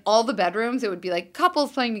 in all the bedrooms, it would be like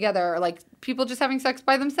couples playing together, or like people just having sex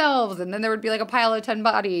by themselves, and then there would be like a pile of 10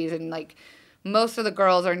 bodies, and like most of the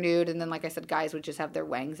girls are nude, and then, like I said, guys would just have their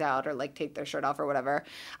wangs out or like take their shirt off or whatever.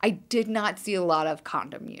 I did not see a lot of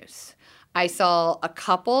condom use. I saw a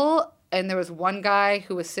couple, and there was one guy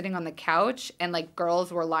who was sitting on the couch, and like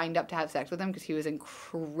girls were lined up to have sex with him because he was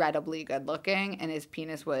incredibly good looking, and his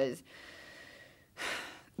penis was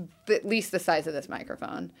at least the size of this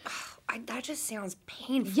microphone. That just sounds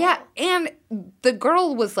painful. Yeah, and the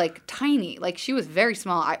girl was like tiny. Like, she was very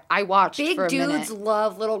small. I watched Big for a minute. dudes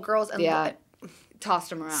love little girls and tossed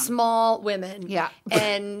them around. small women. Yeah.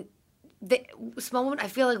 And small women, I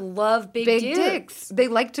feel like, love big dudes. dicks. They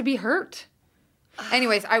like to be hurt.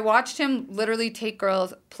 Anyways, I watched him literally take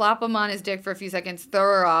girls, plop them on his dick for a few seconds, throw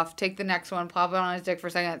her off, take the next one, plop it on his dick for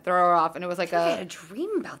a second, throw her off, and it was like I had a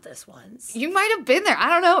dream about this once. You might have been there. I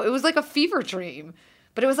don't know. It was like a fever dream.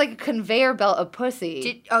 But it was like a conveyor belt of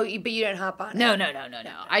pussy. But you didn't hop on it? No.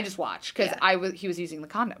 I just watched because he was using the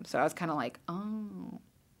condom. So I was kind of like, oh.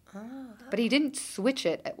 But he didn't switch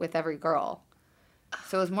it with every girl.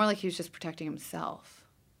 So it was more like he was just protecting himself.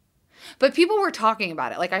 But people were talking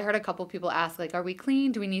about it. Like, I heard a couple people ask, like, are we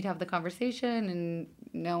clean? Do we need to have the conversation? And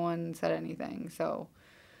no one said anything. So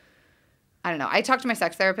I don't know. I talked to my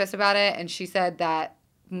sex therapist about it, and she said that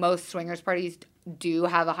most swingers parties do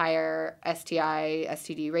have a higher STI,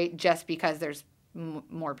 STD rate just because there's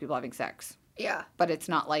more people having sex. Yeah. But it's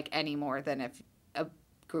not like any more than if a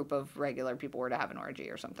group of regular people were to have an orgy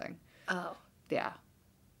or something. Oh. Yeah.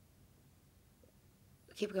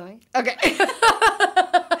 Keep going. Okay.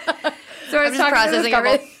 So I was talking to this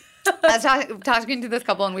couple. I was talking to this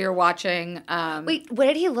couple, and we were watching. Wait, what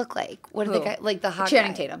did he look like? What did the guy, like the hot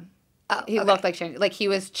Channing guy? Tatum. Oh, he looked like Channing. Like, he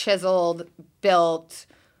was chiseled, built,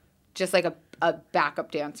 just like a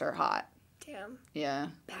backup dancer hot. Damn. Yeah.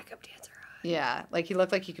 Backup dancer hot. Yeah. Like, he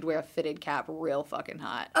looked like he could wear a fitted cap real fucking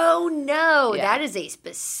hot. Oh, no. Yeah. That is a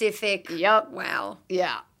specific. Yep. Wow.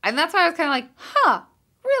 Yeah. And that's why I was kind of like, huh,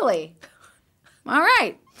 really? All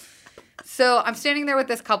right. So I'm standing there with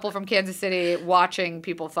this couple from Kansas City watching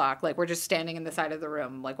people fuck. Like, we're just standing in the side of the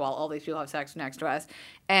room, like, while all these people have sex next to us.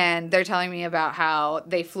 And they're telling me about how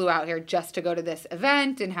they flew out here just to go to this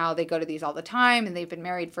event and how they go to these all the time. And they've been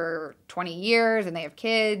married for 20 years and they have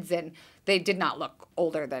kids. And they did not look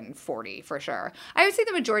older than 40 for sure. I would say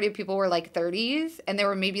the majority of people were like 30s. And there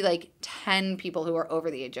were maybe like 10 people who were over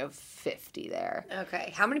the age of 50 there.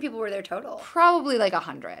 Okay. How many people were there total? Probably like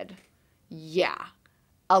 100. Yeah.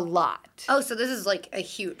 A lot. Oh, so this is like a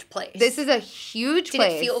huge place. This is a huge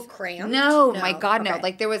place. Did it feel cramped? No, my God, no. Okay.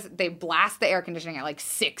 Like, they blast the air conditioning at like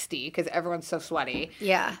 60 because everyone's so sweaty.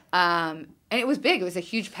 Yeah. And it was big. It was a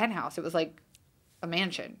huge penthouse. It was like a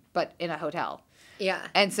mansion, but in a hotel. Yeah.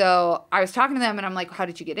 And so I was talking to them, and I'm like, how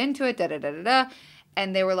did you get into it? Da da da da da.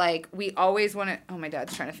 And they were like, we always want to. Oh, my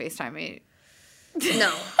dad's trying to FaceTime me.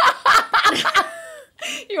 No.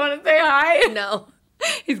 You want to say hi? No.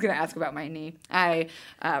 He's going to ask about my knee. I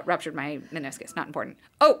ruptured my meniscus. Not important.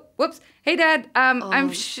 Oh, whoops. Hey, Dad.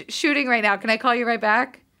 I'm shooting right now. Can I call you right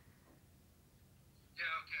back? Yeah,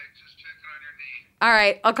 okay. Just checking on your knee. All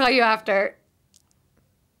right. I'll call you after.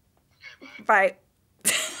 Okay, Bye.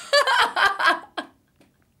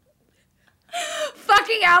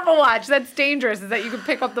 Fucking Apple Watch. That's dangerous, is that you can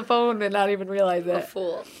pick up the phone and not even realize A it.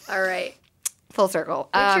 fool. All right. Full circle.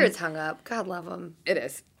 Make sure it's hung up. God love them. It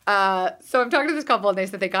is. So I'm talking to this couple, and they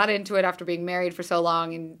said they got into it after being married for so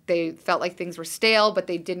long, and they felt like things were stale, but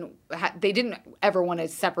they didn't ever want to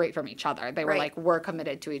separate from each other. They were Right. like, we're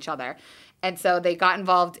committed to each other. And so they got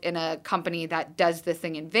involved in a company that does this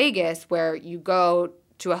thing in Vegas where you go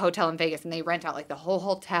to a hotel in Vegas and they rent out like the whole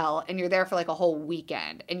hotel, and you're there for like a whole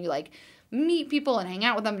weekend, and you like meet people and hang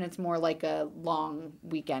out with them, and it's more like a long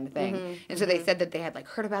weekend thing. And so they said that they had like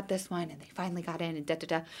heard about this one, and they finally got in, and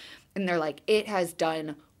da-da-da. And they're like, it has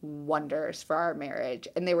done wonders for our marriage.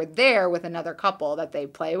 And they were there with another couple that they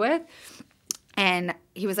play with. And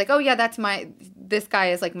he was like, oh yeah, this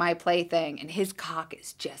guy is like my plaything. And his cock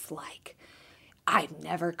is just like, I've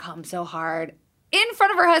never come so hard. In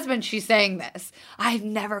front of her husband, she's saying this. I've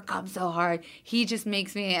never come so hard. He just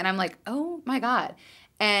makes me, and I'm like, oh my God.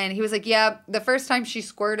 And he was like, yeah, the first time she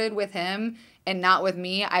squirted with him and not with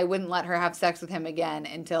me, I wouldn't let her have sex with him again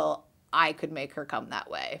until I could make her come that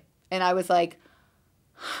way. And I was like,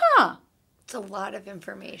 huh. It's a lot of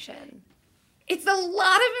information. It's a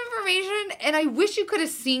lot of information, and I wish you could have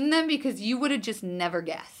seen them because you would have just never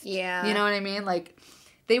guessed. Yeah. You know what I mean? Like,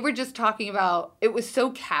 they were just talking about, it was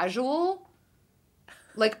so casual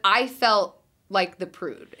Like, I felt like the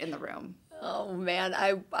prude in the room. Oh, man.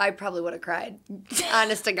 I probably would have cried.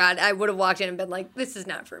 Honest to God. I would have walked in and been like, this is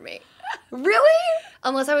not for me. Really?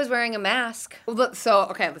 Unless I was wearing a mask. Well, so,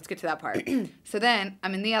 okay, let's get to that part. So then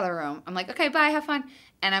I'm in the other room. I'm like, okay, bye, have fun.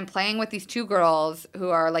 And I'm playing with these two girls who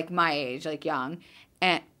are like my age, like young,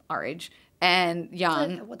 and our age, and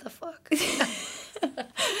young. What the fuck?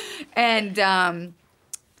 And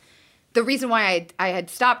the reason why I had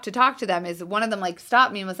stopped to talk to them is one of them like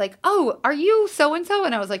stopped me and was like, "Oh, are you so and so?"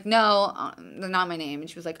 And I was like, "No, not my name." And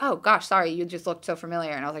she was like, "Oh gosh, sorry, you just looked so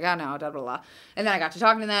familiar." And I was like, "Oh no, blah blah blah." And then I got to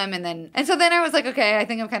talking to them, and so then I was like, "Okay, I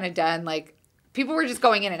think I'm kind of done." Like people were just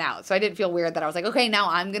going in and out, so I didn't feel weird that I was like, "Okay, now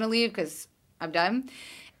I'm gonna leave because I'm done."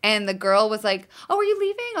 And the girl was like, "Oh, are you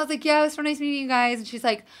leaving?" I was like, "Yeah, it was so nice meeting you guys." And she's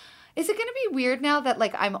like, "Is it gonna be weird now that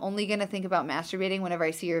like I'm only gonna think about masturbating whenever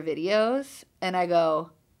I see your videos?" And I go,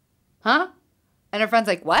 "Huh?" And her friend's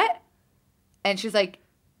like, "What?" And she's like,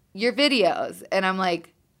 "Your videos." And I'm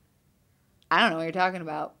like, "I don't know what you're talking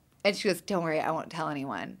about." And she goes, "Don't worry, I won't tell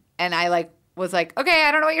anyone." And I like was like, "Okay,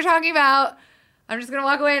 I don't know what you're talking about. I'm just gonna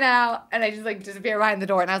walk away now." And I just like disappear behind the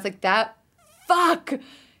door. And I was like, "That fuck."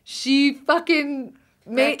 She fucking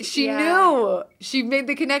made. She knew. She made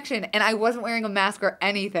the connection, and I wasn't wearing a mask or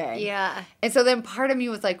anything. Yeah. And so then part of me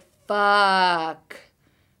was like, "Fuck."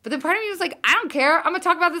 But then part of me was like, I don't care. I'm going to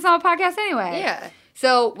talk about this on a podcast anyway. Yeah.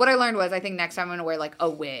 So what I learned was I think next time I'm going to wear like a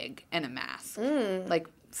wig and a mask. Like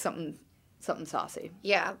something saucy.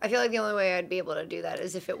 Yeah. I feel like the only way I'd be able to do that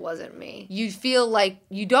is if it wasn't me. You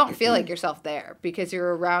don't feel like yourself there because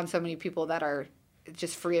you're around so many people that are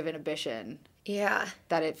just free of inhibition. Yeah.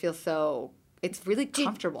 That it feels it's really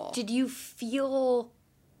comfortable. How'd you feel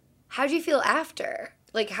after?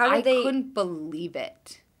 Like I couldn't believe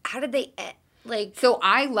it. How did they end? Like, so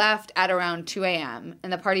I left at around 2 a.m.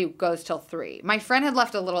 and the party goes till 3. My friend had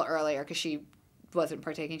left a little earlier because she wasn't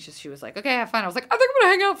partaking. She was like, "Okay, have fun." I was like, "I think I'm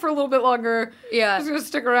going to hang out for a little bit longer. Yeah. I'm just going to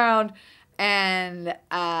stick around." And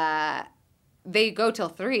they go till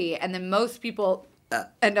 3. And then most people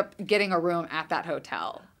end up getting a room at that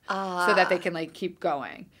hotel so that they can, like, keep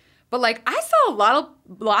going. But, like, I saw a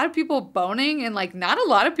lot of people boning and, like, not a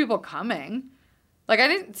lot of people coming. Like, I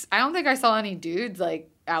don't think I saw any dudes, like,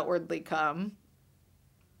 outwardly come.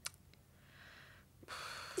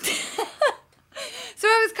 So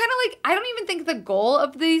I was kind of like, I don't even think the goal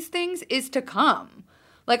of these things is to come.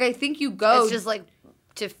 Like, I think you go. It's just like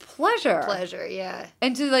to pleasure, yeah,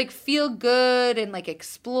 and to like feel good and like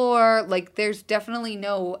explore. Like, there's definitely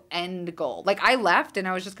no end goal. Like, I left and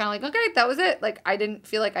I was just kind of like, okay, that was it. Like, I didn't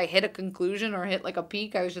feel like I hit a conclusion or hit like a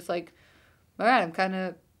peak. I was just like, all right, I'm kind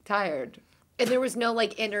of tired. And there was no,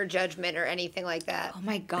 like, inner judgment or anything like that. Oh,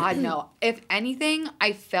 my God, no. If anything,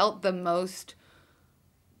 I felt the most,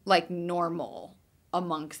 like, normal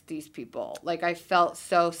amongst these people. Like, I felt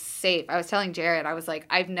so safe. I was telling Jared, I was like,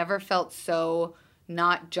 I've never felt so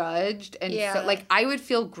not judged. And so, like, I would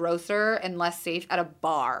feel grosser and less safe at a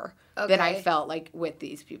bar than I felt, like, with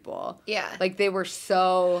these people. Yeah. Like, they were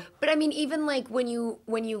so... But, I mean, even, like, when you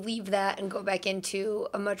leave that and go back into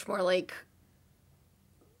a much more, like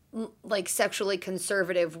sexually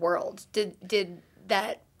conservative world, did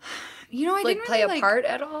that I didn't play really, a part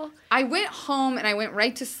at all? I went home and I went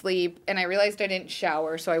right to sleep and I realized I didn't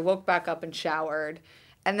shower, so I woke back up and showered.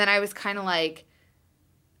 And then I was kind of like,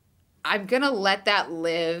 I'm going to let that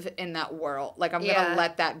live in that world. Like, I'm going to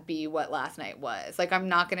let that be what last night was. Like, I'm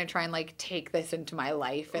not going to try and, like, take this into my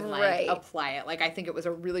life and, like, apply it. Like, I think it was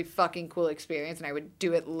a really fucking cool experience, and I would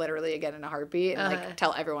do it literally again in a heartbeat and, like,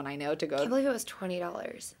 tell everyone I know to go. I can't believe it was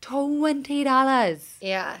 $20. $20.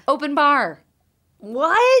 Yeah. Open bar.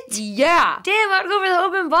 What? Yeah. Damn, I'd go for the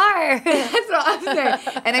open bar. That's what I'm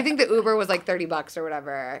saying. And I think the Uber was like $30 or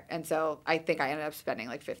whatever. And so I think I ended up spending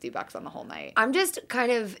like $50 on the whole night. I'm just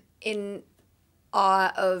kind of in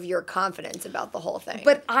awe of your confidence about the whole thing.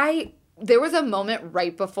 But there was a moment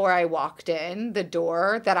right before I walked in the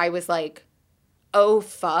door that I was like, oh,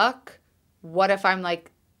 fuck. What if I'm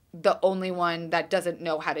like the only one that doesn't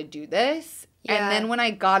know how to do this? Yeah. And then when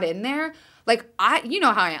I got in there, like, you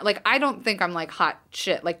know how I am. Like, I don't think I'm, like, hot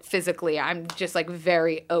shit. Like, physically, I'm just, like,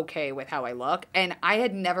 very okay with how I look. And I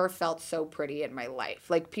had never felt so pretty in my life.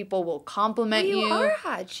 Like, people will compliment you. You are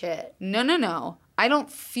hot shit. No. I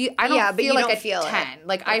don't feel like a 10.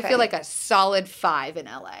 Like, I feel like a solid 5 in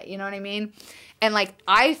LA. You know what I mean? And, like,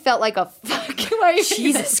 I felt like a fucking, like...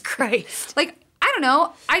 Jesus Christ. Like, I don't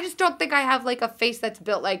know. I just don't think I have, like, a face that's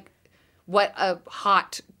built, like, what a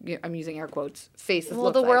hot, I'm using air quotes, face looks like.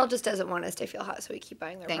 Well, the world just doesn't want us to feel hot, so we keep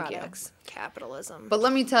buying their products. You. Capitalism. But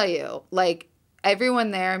let me tell you, like,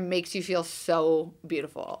 everyone there makes you feel so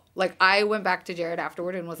beautiful. Like, I went back to Jared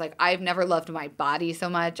afterward and was like, I've never loved my body so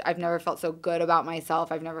much. I've never felt so good about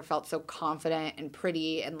myself. I've never felt so confident and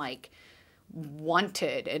pretty and, like,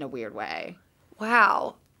 wanted in a weird way.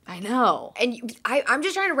 Wow. I know. And I'm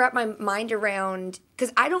just trying to wrap my mind around,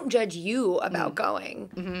 because I don't judge you about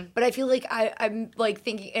going, but I feel like I'm like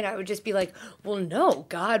thinking, and I would just be like, well, no,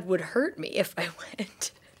 God would hurt me if I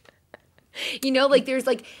went. You know, like there's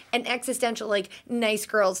like an existential, like, nice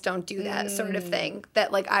girls don't do that sort of thing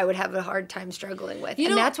that like I would have a hard time struggling with.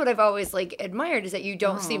 And that's what I've always like admired, is that you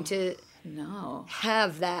don't seem to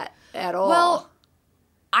have that at all. Well,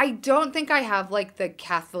 I don't think I have, like, the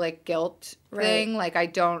Catholic guilt thing. Like, I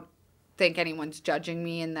don't think anyone's judging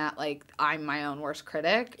me in that, like, I'm my own worst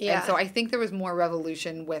critic. Yeah. And so I think there was more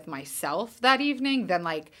revolution with myself that evening than,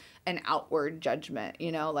 like, an outward judgment,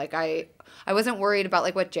 you know? Like, I wasn't worried about,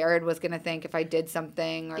 like, what Jared was going to think if I did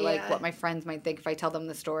something or, like, what my friends might think if I tell them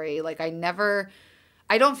the story. Like, I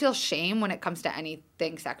don't feel shame when it comes to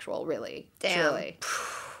anything sexual, really. Damn. Truly.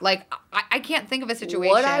 Like, I can't think of a situation.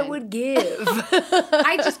 What I would give.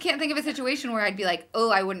 I just can't think of a situation where I'd be like, oh,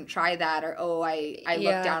 I wouldn't try that, or, oh, I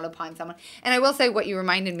look down upon someone. And I will say, what you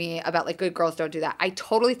reminded me about, like, good girls don't do that. I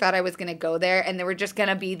totally thought I was going to go there, and there were just going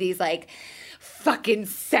to be these, like, fucking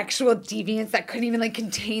sexual deviants that couldn't even, like,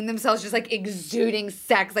 contain themselves, just, like, exuding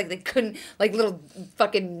sex. Like, they couldn't, like, little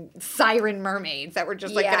fucking siren mermaids that were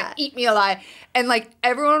just, like, going to eat me alive. And, like,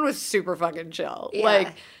 everyone was super fucking chill. Yeah.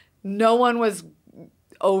 Like, no one was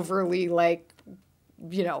overly, like,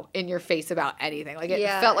 you know, in your face about anything. Like, it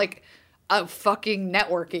felt like a fucking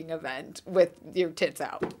networking event with your tits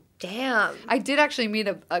out. Damn. I did actually meet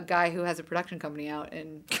a guy who has a production company out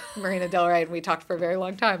in Marina Del Rey, and we talked for a very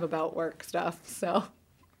long time about work stuff, so.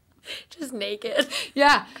 Just naked.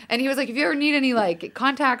 Yeah. And he was like, if you ever need any, like,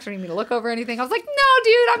 contacts or need me to look over anything, I was like, no,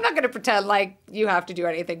 dude, I'm not going to pretend like you have to do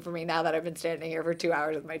anything for me now that I've been standing here for 2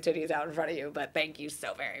 hours with my titties out in front of you, but thank you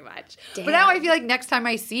so very much. Damn. But now I feel like next time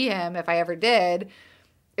I see him, if I ever did,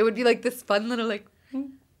 it would be like this fun little, like,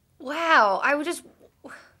 Wow.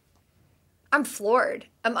 I'm floored.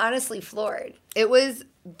 I'm honestly floored.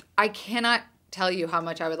 I cannot tell you how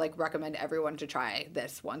much I would, like, recommend everyone to try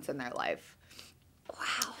this once in their life.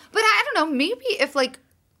 Wow. But I don't know, maybe if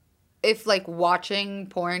watching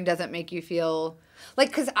porn doesn't make you feel, like,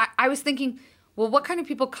 because I was thinking, well, what kind of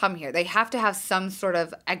people come here? They have to have some sort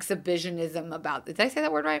of exhibitionism about, did I say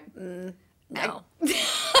that word right? No.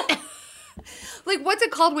 Like, what's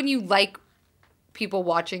it called when you like people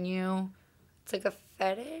watching you? It's like a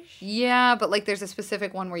fetish? Yeah, but, like, there's a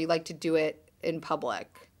specific one where you like to do it in public.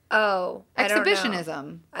 Oh.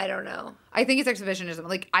 Exhibitionism. I don't know. I think it's exhibitionism.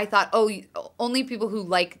 Like, I thought, only people who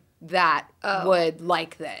like that would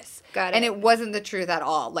like this. Got it. And it wasn't the truth at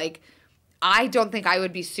all. Like, I don't think I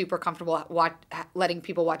would be super comfortable letting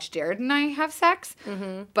people watch Jared and I have sex.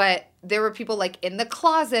 Mm-hmm. But there were people, like, in the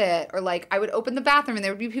closet, or, like, I would open the bathroom and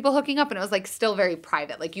there would be people hooking up, and it was, like, still very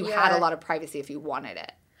private. Like, you had a lot of privacy if you wanted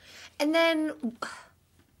it. And then,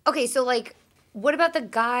 okay, so, like, what about the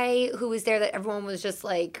guy who was there that everyone was just,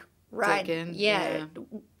 like, Taken, Yeah.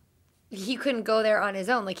 He couldn't go there on his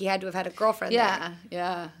own. Like, he had to have had a girlfriend there.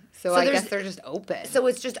 Yeah. So I guess they're just open. So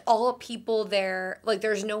it's just all people there. Like,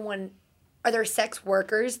 there's no one. Are there sex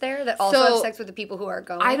workers there that also have sex with the people who are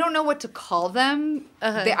going? I don't know what to call them.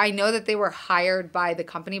 I know that they were hired by the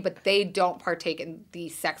company, but they don't partake in the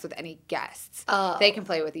sex with any guests. Oh. They can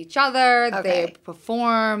play with each other. Okay. They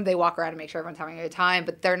perform. They walk around and make sure everyone's having a good time,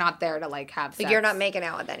 but they're not there to, like, have sex. Like, you're not making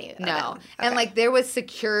out with any of them. No. Okay. And, like, there was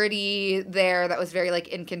security there that was very,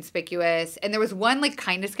 like, inconspicuous. And there was one, like,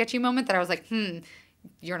 kind of sketchy moment that I was like,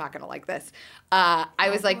 you're not going to like this. I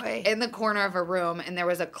was, like, in the corner of a room, and there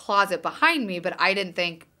was a closet behind me, but I didn't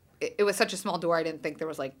think, it was such a small door, I didn't think there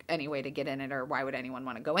was, like, any way to get in it, or why would anyone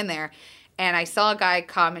want to go in there. And I saw a guy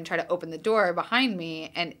come and try to open the door behind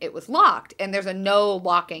me, and it was locked. And there's a no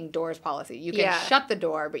locking doors policy. You can shut the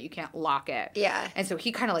door, but you can't lock it. Yeah. And so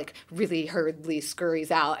he kind of, like, really hurriedly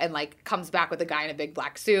scurries out and, like, comes back with a guy in a big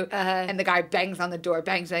black suit. And the guy bangs on the door,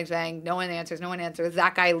 bangs, bangs, bang. No one answers.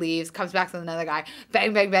 That guy leaves, comes back with another guy,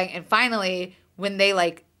 bang, bang, bang. And finally, when they,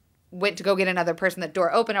 like, went to go get another person, the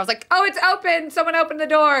door opened. I was like, oh, it's open. Someone opened the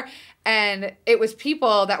door. And it was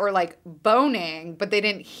people that were, like, boning, but they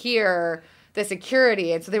didn't hear the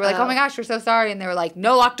security. And so they were like, oh my gosh, we're so sorry. And they were like,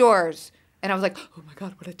 no locked doors. And I was like, oh my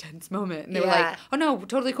God, what a tense moment. And they were like, oh no,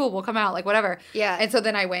 totally cool. We'll come out, like, whatever. Yeah. And so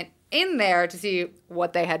then I went in there to see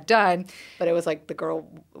what they had done. But it was like the girl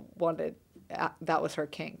wanted, that was her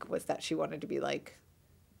kink, was that she wanted to be, like,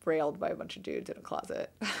 railed by a bunch of dudes in a closet.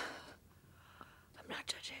 I'm not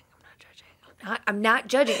judging. I'm not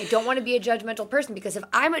judging. I don't want to be a judgmental person because if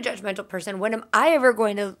I'm a judgmental person, when am I ever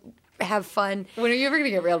going to have fun? When are you ever going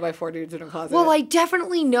to get railed by 4 dudes in a closet? Well, I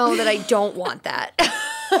definitely know that I don't want that.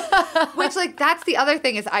 Which, like, that's the other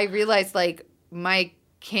thing is I realized, like, my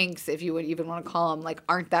kinks, if you would even want to call them, like,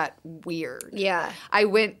 aren't that weird. Yeah. I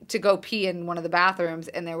went to go pee in one of the bathrooms,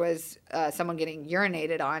 and there was someone getting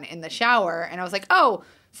urinated on in the shower, and I was like, oh,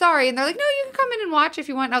 sorry. And they're like, no, you can come in and watch if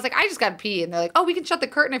you want. And I was like, I just got to pee. And they're like, oh, we can shut the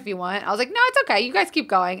curtain if you want. I was like, no, it's okay. You guys keep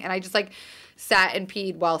going. And I just, like, sat and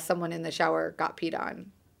peed while someone in the shower got peed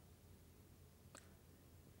on.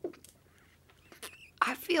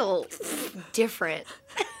 I feel different.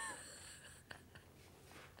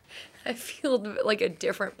 I feel like a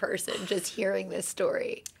different person just hearing this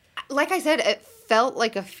story. Like I said, it felt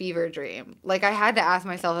like a fever dream. Like, I had to ask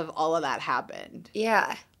myself if all of that happened.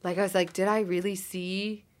 Yeah. Like, I was like, did I really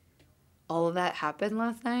see all of that happen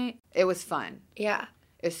last night? It was fun. Yeah.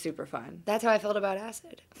 It was super fun. That's how I felt about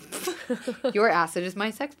acid. Your acid is my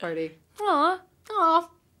sex party. Aw. Aw.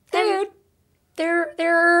 Dude. There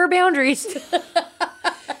are boundaries.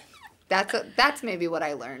 That's maybe what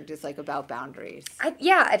I learned is, like, about boundaries.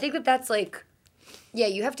 I think that's, like, yeah,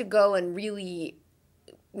 you have to go and really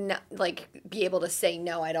not, like, be able to say,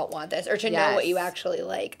 no, I don't want this, or to know what you actually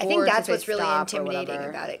like. I think Or to that's say what's really stop or intimidating whatever.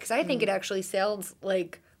 about it, because I think it actually sounds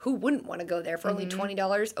like, who wouldn't want to go there for only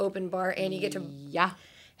 $20, open bar, and you get to Yeah.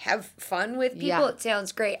 have fun with people? Yeah. It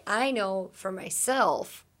sounds great. I know for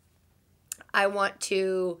myself, I want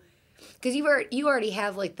to, because you already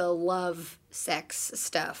have, like, the love sex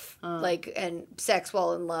stuff, like, and sex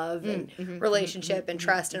while in love and relationship and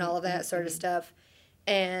trust and all of that sort of stuff.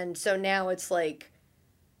 And so now it's like,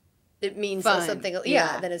 it means Fun. something,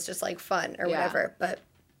 Yeah. then it's just like fun or Yeah. whatever. But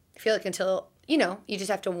I feel like until, you just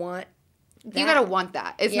have to want that. You gotta want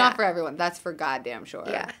that. It's Yeah. not for everyone. That's for goddamn sure.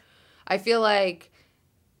 Yeah. I feel like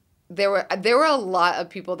there were a lot of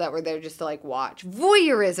people that were there just to, like, watch.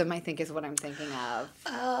 Voyeurism, I think, is what I'm thinking of.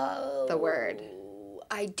 Oh. The word.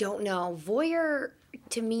 I don't know. Voyeur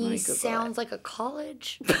to me me Google sounds like a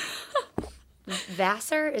college.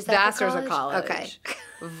 Vassar? Is that Vassar's the a college. Okay.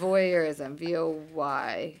 Voyeurism.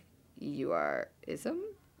 Voyeurism?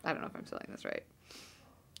 I don't know if I'm spelling this right.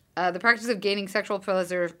 The practice of gaining sexual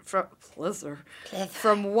pleasure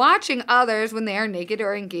from watching others when they are naked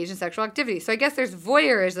or engaged in sexual activity. So I guess there's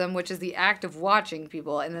voyeurism, which is the act of watching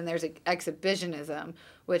people, and then there's exhibitionism,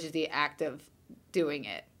 which is the act of doing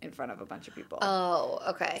it in front of a bunch of people. Oh,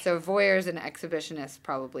 okay. So voyeurs and exhibitionists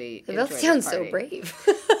probably They both enjoy sound this so party. brave.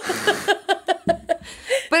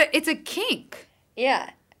 But it's a kink. Yeah.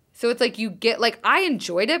 So it's like you get, like, I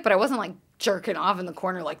enjoyed it, but I wasn't, like, jerking off in the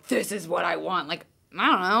corner like, this is what I want. Like, I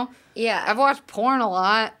don't know. Yeah. I've watched porn a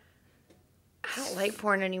lot. I don't like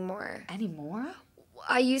porn anymore. Anymore?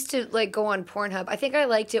 I used to, like, go on Pornhub. I think I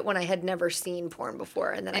liked it when I had never seen porn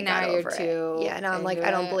before, and then And I got now you're over too it. Yeah, now I'm like, into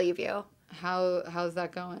I don't it. believe you. How's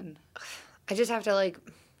that going? I just have to, like,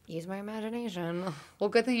 use my imagination. Well,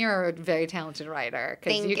 good thing you're a very talented writer,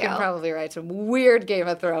 because Thank you can you. probably write some weird Game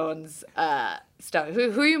of Thrones stuff.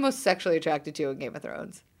 Who are you most sexually attracted to in Game of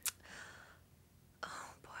Thrones?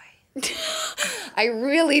 I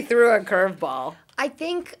really threw a curveball. I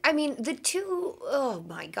mean, the two, oh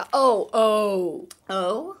my God. Oh.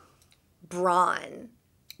 Bronn.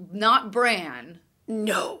 Not Bran.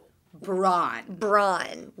 No. Bronn.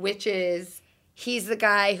 Bronn. Which is... He's the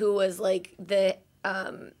guy who was like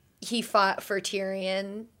he fought for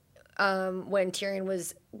Tyrion when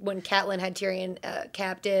Catelyn had Tyrion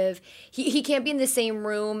captive. He can't be in the same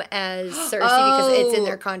room as Cersei because it's in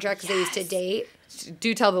their contract because they used to date.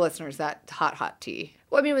 Do tell the listeners that hot tea.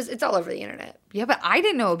 Well, I mean, it's all over the internet. Yeah, but I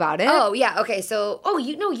didn't know about it. Oh, yeah. Okay. So,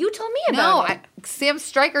 you told me about it. Sam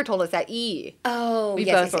Stryker told us at E. Oh, We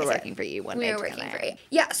yes, both yes, were yes, working for E one We day were working together. for E.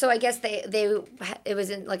 Yeah. So I guess it was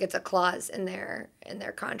in, like, it's a clause in their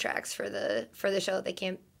contracts for the show that they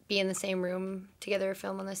can't be in the same room together or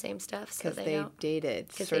film on the same stuff. So Because they dated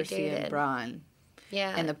 'Cause they Cersei dated. and Bronn.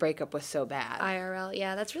 Yeah. And the breakup was so bad. IRL.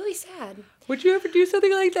 Yeah, that's really sad. Would you ever do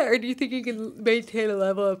something like that? Or do you think you can maintain a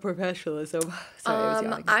level of professionalism? Sorry, I was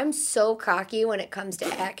yelling. I'm so cocky when it comes to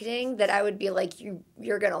acting that I would be like,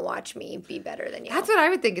 you're going to watch me be better than you. That's what I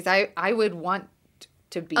would think is I would want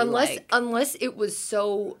to be Unless it was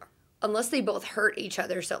so... Unless they both hurt each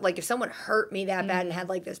other. So, like, if someone hurt me that bad and had,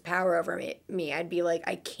 like, this power over me, I'd be like,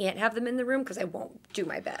 I can't have them in the room because I won't do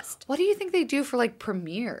my best. What do you think they do for, like,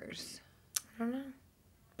 premieres? I don't know.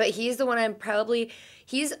 But he's the one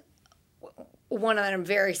he's one that I'm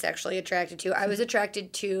very sexually attracted to. I was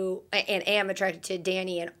attracted to, and am attracted to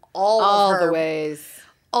Dany in all of her. The ways.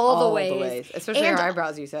 All the ways. Especially And- her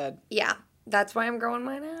eyebrows, you said. Yeah. That's why I'm growing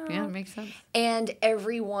mine out. Yeah, it makes sense. And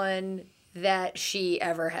everyone that she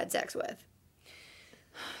ever had sex with.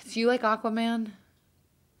 Do you like Aquaman?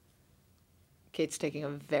 Kate's taking a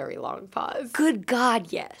very long pause. Good God,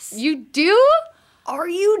 yes. You do? Are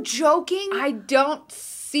you joking? I don't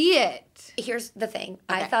see it. Here's the thing.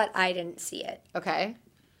 I thought I didn't see it. Okay.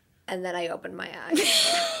 And then I opened my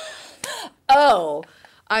eyes. Oh,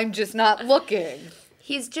 I'm just not looking.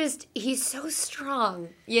 He's so strong,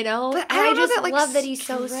 you know? But I don't know just that, like, love that he's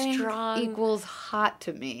so strength strong. equals hot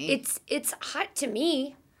to me. It's hot to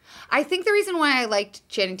me. I think the reason why I liked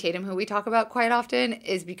Channing Tatum, who we talk about quite often,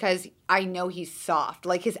 is because I know he's soft.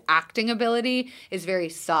 Like, his acting ability is very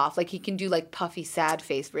soft. Like, he can do, like, puffy, sad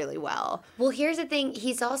face really well. Well, here's the thing.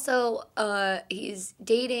 He's also, he's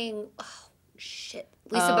dating, Lisa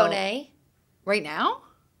Bonet. Right now?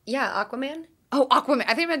 Yeah, Aquaman. Oh, Aquaman.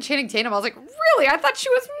 I think I meant Channing Tatum. I was like, really? I thought she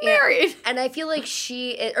was married. And I feel like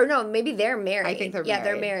or no, maybe they're married. I think they're Yeah, married.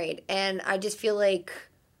 they're married. And I just feel like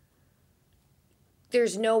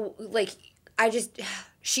there's no, like,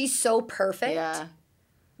 she's so perfect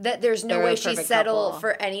that there's no They're a way she'd perfect settle couple.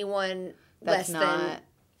 for anyone That's less than not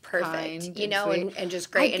perfect, kind you know, sweet. and just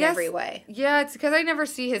great I in guess- every way. Yeah, it's because I never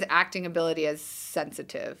see his acting ability as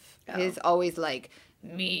sensitive. Oh. He's always like,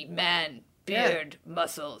 me, man, beard,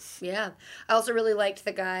 muscles. Yeah. I also really liked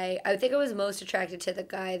the guy. I think I was most attracted to the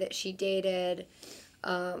guy that she dated,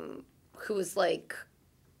 who was like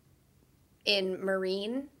in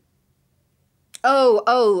Marine.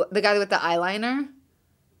 Oh, the guy with the eyeliner?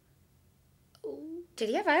 Did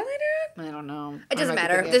he have eyeliner on? I don't know. It doesn't I might be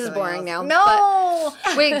matter. thinking This of is something boring else. now.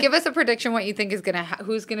 No! Wait, give us a prediction what you think is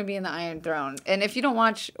who's gonna be in the Iron Throne. And if you don't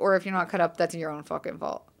watch or if you're not cut up, that's your own fucking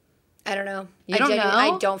fault. I don't know. You don't know?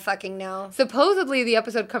 I don't fucking know. Supposedly, the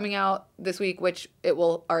episode coming out this week, which it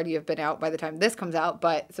will already have been out by the time this comes out,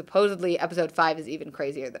 but supposedly episode 5 is even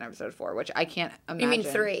crazier than episode 4, which I can't imagine. You mean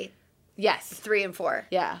 3? Yes. 3 and 4.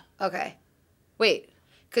 Yeah. Okay. Wait,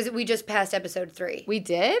 Because we just passed episode 3. we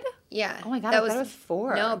did? Yeah. Oh my God, I thought it was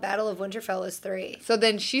 4. No, Battle of Winterfell is 3. So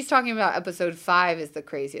then she's talking about episode 5 is the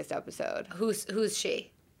craziest episode. Who's she?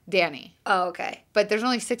 Danny. Oh, okay. But there's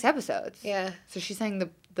only 6 episodes. Yeah. So she's saying the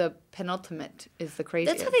penultimate is the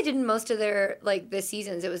craziest. That's how they did in most of their, like, the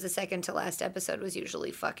seasons. It was the second to last episode was usually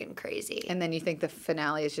fucking crazy. And then you think the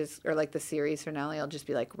finale is just, or like the series finale will just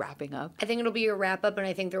be like wrapping up? I think it'll be a wrap up, and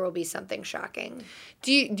I think there will be something shocking.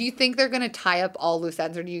 Do you think they're going to tie up all loose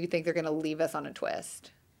ends, or do you think they're going to leave us on a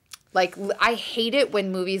twist? Like, I hate it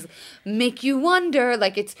when movies make you wonder,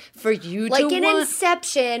 like it's for you Like to in want.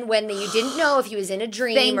 Inception, when you didn't know if he was in a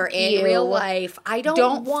dream Thank or in you. real life. I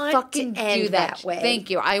don't want fucking to end do that way. Thank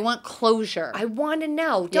you. I want closure. I want to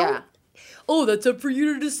know. Yeah. Oh, that's up for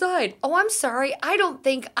you to decide. Oh, I'm sorry. I don't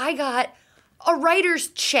think I got a writer's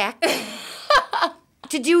check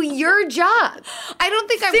to do your job. I don't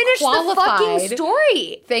think I'm Finish qualified. the fucking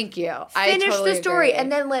story. Thank you. Finish totally the story agree.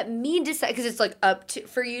 and then let me decide, because it's like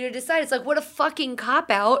for you to decide. It's like, what a fucking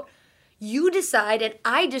cop out. You decide and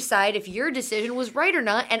I decide if your decision was right or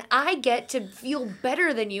not, and I get to feel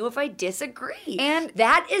better than you if I disagree. And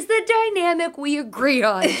that is the dynamic we agree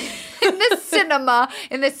on. in the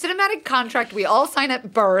cinematic contract we all sign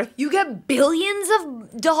at birth, You get billions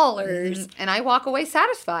of dollars, and I walk away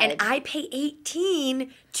satisfied. and I pay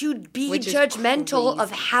 18 to be Which is judgmental of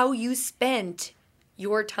crazy. how you spent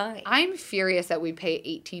your time. I'm furious that we pay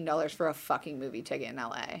 $18 for a fucking movie ticket in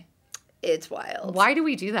LA. It's wild. Why do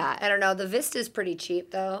we do that? I don't know. The Vista's pretty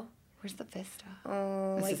cheap, though. Where's the Vista?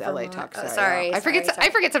 Oh, This like is LA Vermont. talk. Oh, Sorry. sorry. I forget. sorry. I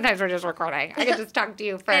forget sometimes we're just recording. I can just talk to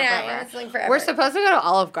you forever. Yeah, it's like forever. We're supposed to go to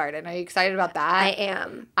Olive Garden. Are you excited about that? I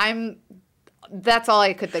am. That's all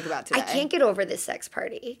I could think about today. I can't get over this sex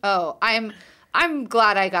party. Oh, I'm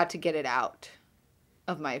glad I got to get it out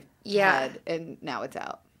of my head, and now it's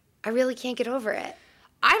out. I really can't get over it.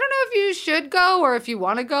 I don't know if you should go or if you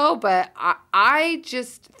want to go, but I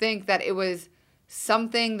just think that it was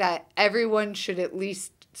something that everyone should at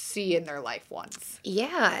least see in their life once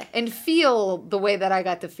Yeah. and feel the way that I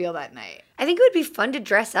got to feel that night. I think it would be fun to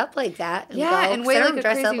dress up like that. And Yeah, go, and 'cause wear I like don't a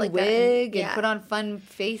dress crazy up like wig that. and put on fun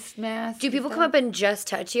face masks. Do people and come up and just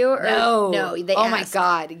touch you? Or No. No, they Oh my ask.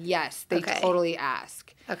 God, yes. They Okay. totally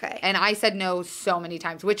ask. Okay. And I said no so many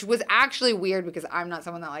times, which was actually weird because I'm not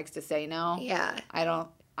someone that likes to say no. Yeah.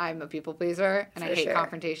 I'm a people pleaser and I For hate sure.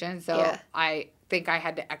 confrontation. So Yeah. I think I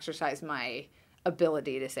had to exercise my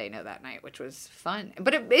ability to say no that night, which was fun.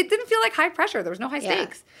 But it didn't feel like high pressure. There was no high Yeah.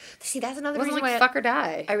 stakes. See, that's It another wasn't reason like why fuck or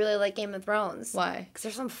die. I really like Game of Thrones. Why? Because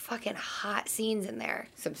there's some fucking hot scenes in there.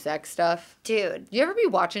 Some sex stuff. Dude. You ever be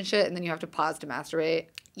watching shit and then you have to pause to masturbate?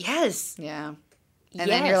 Yes. Yeah. And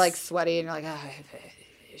then you're Yes. like sweaty and you're like, I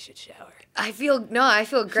should shower. I feel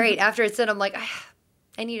great. After it's done, I'm like,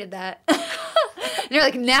 I needed that. And you're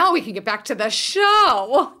like, now we can get back to the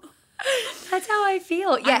show. That's how I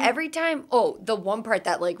feel. Yeah, every time. Oh, the one part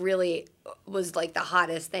that like really was like the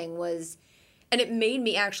hottest thing was, and it made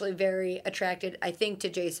me actually very attracted, I think, to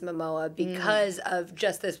Jason Momoa because of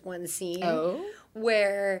just this one scene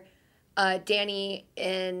where Danny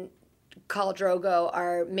and Khal Drogo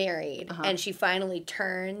are married, and she finally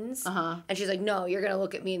turns, and she's like, "No, you're gonna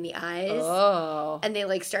look at me in the eyes." And they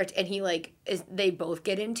like start, and he like they both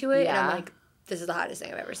get into it, and I'm like, this is the hottest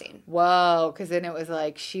thing I've ever seen. Whoa, because then it was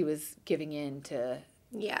like she was giving in to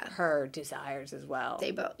Yeah. her desires as well.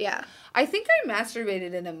 They both, yeah. I think I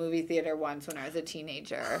masturbated in a movie theater once when I was a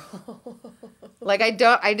teenager. Like I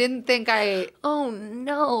didn't think I. Oh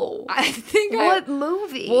no! I think what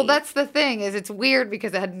movie? Well, that's the thing is it's weird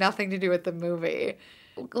because it had nothing to do with the movie.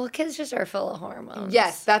 Well, kids just are full of hormones.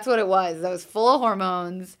 Yes, that's what it was. That was full of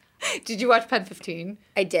hormones. Did you watch Pen 15?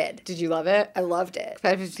 I did. Did you love it? I loved it.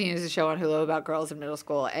 Pen 15 is a show on Hulu about girls in middle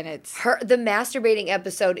school, and it's The masturbating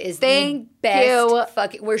episode is the best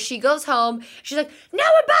fucking, where she goes home, she's like, "No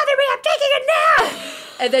one bother me, I'm taking a nap!"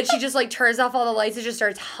 And then she just like turns off all the lights and just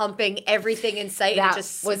starts humping everything in sight, and it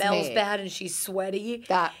just smells bad, and she's sweaty.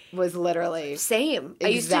 That was literally same.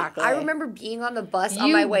 Exactly. I remember being on the bus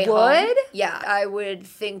on my way home. Yeah, I would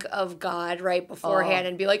think of God right beforehand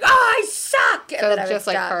and be like, "Oh, I suck!" And so then I would just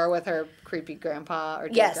like stop. her with her creepy grandpa or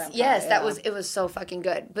Yes, grandpa. yes, Yeah. it was so fucking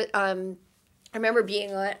good. But I remember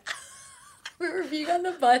being on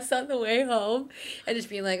the bus on the way home and just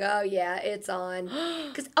being like, "Oh yeah, it's on."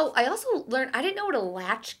 Because I also learned I didn't know what a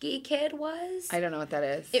latchkey kid was. I don't know what that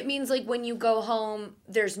is. It means like when you go home,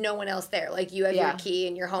 there's no one else there. Like you have your key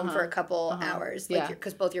and you're home for a couple hours. Like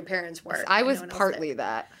because both your parents work. I was partly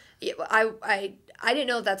that. Yeah, I didn't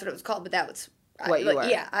know if that's what it was called, but that was. What you were.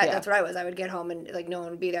 Yeah, that's what I was. I would get home and like no one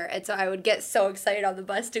would be there, and so I would get so excited on the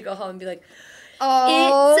bus to go home and be like,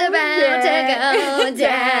 "Oh, it's about to go down."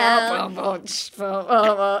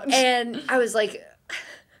 And I was like,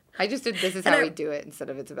 I just did "This is how we do it" instead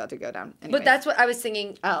of "It's about to go down." Anyways. But that's what I was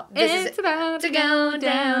singing. Oh, It's about to go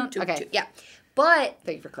down. Okay. Yeah. But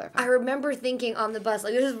Thank you for clarifying. I remember thinking on the bus,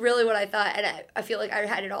 like, this is really what I thought, and I feel like I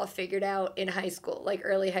had it all figured out in high school, like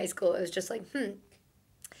early high school. It was just like,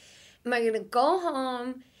 am I going to go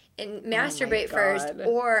home and masturbate first,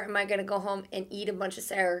 or am I going to go home and eat a bunch of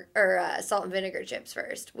salt and vinegar chips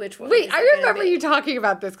first? Which one? Wait, I remember you talking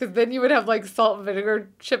about this because then you would have like salt and vinegar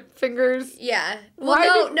chip fingers. Yeah.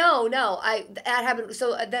 Well, no. That happened.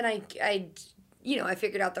 So then I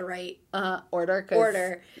figured out the right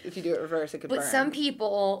order. If you do it reverse, it could burn. But some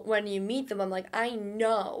people, when you meet them, I'm like, I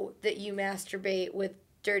know that you masturbate with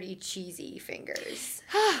dirty, cheesy fingers.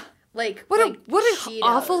 Like what an Cheetos.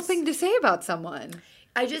 awful thing to say about someone.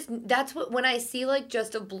 That's what, when I see like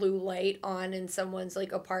just a blue light on in someone's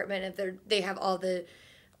like apartment, if they have all the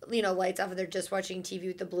lights off and they're just watching TV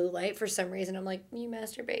with the blue light, for some reason I'm like, you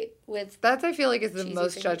masturbate with That I feel like is the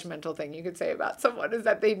most fingers. judgmental thing you could say about someone is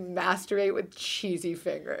that they masturbate with cheesy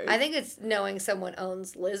fingers. I think it's knowing someone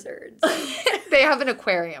owns lizards. They have an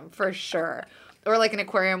aquarium for sure. Or like an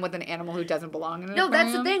aquarium with an animal who doesn't belong in an aquarium. No,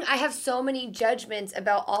 that's the thing. I have so many judgments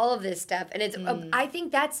about all of this stuff. And it's, I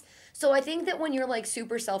think that when you're like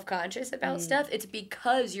super self-conscious about stuff, it's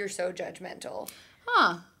because you're so judgmental.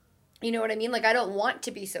 Huh. You know what I mean? Like, I don't want to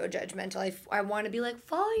be so judgmental. I want to be like,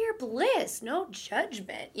 follow your bliss, no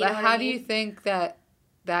judgment. But how do you think that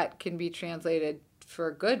can be translated for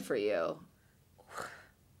good for you?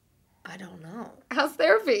 I don't know. How's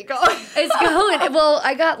therapy going? It's going. Well,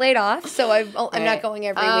 I got laid off, so I'm not going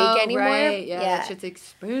every week anymore. Right. Yeah, that shit's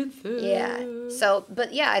expensive. Yeah. So,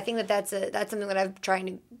 but yeah, I think that's something that I'm trying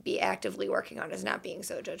to be actively working on, is not being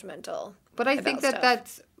so judgmental. But I think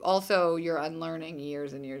that's also you're unlearning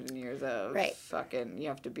years and years and years of fucking. You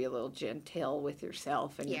have to be a little gentle with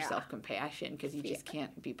yourself and your self-compassion, because you just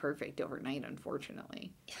can't be perfect overnight,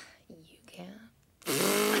 unfortunately. You can.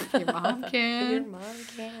 Your mom can. Your mom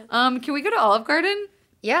can. Can we go to Olive Garden?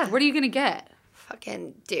 Yeah. What are you gonna get?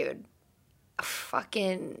 Fucking dude.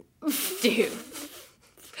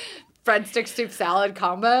 Breadstick soup salad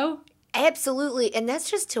combo? Absolutely. And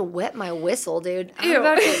that's just to wet my whistle, dude. Ew.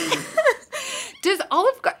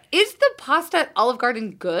 Is the pasta at Olive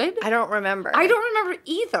Garden good? I don't remember. I don't remember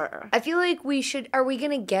either. I feel like are we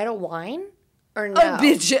going to get a wine? Or no? Oh,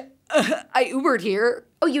 bitch. I Ubered here.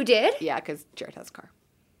 Oh, you did? Yeah, because Jared has a car.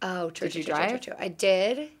 Oh, true. Did you drive? I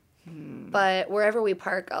did. But wherever we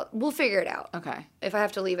park, we'll figure it out. Okay. If I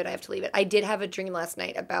have to leave it, I have to leave it. I did have a dream last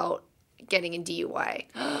night about getting a DUI.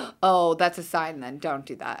 Oh, that's a sign then. Don't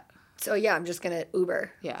do that. So, yeah, I'm just going to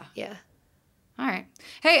Uber. Yeah. Yeah. All right.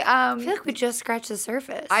 Hey, I feel like we just scratched the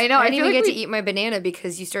surface. I know, I I didn't feel even like get to eat my banana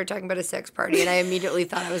because you started talking about a sex party, and I immediately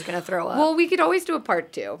thought I was going to throw up. well, we could always do a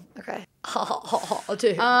part 2. Okay. I'll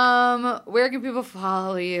do. Where can people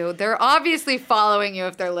follow you? They're obviously following you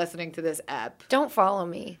if they're listening to this app. Don't follow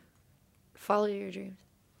me. Follow your dreams.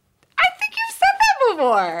 I think you've said that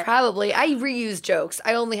before. Probably. I reuse jokes.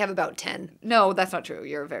 I only have about 10. No, that's not true.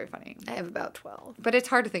 You're very funny. I have about 12. But it's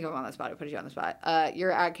hard to think of on the spot. I put you on the spot.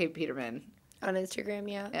 You're at Kate Peterman. On Instagram,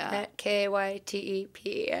 yeah. Yeah. At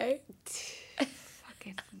KYTEPA.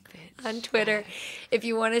 Fucking bitch. On Twitter. If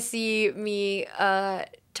you want to see me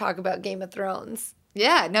talk about Game of Thrones,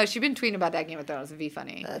 Yeah, no, she's been tweeting about that Game of Thrones. It'd be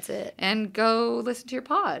funny. that's it. And go listen to your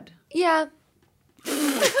pod. Yeah.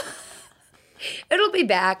 It'll be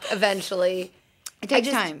back eventually. It takes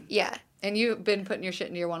time. Yeah. And you've been putting your shit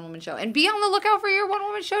into your one-woman show. And be on the lookout for your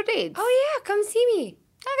one-woman show dates. Oh, yeah. Come see me.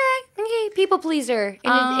 Okay. People pleaser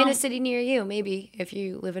in a city near you, maybe, if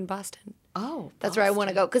you live in Boston. Oh, That's where I want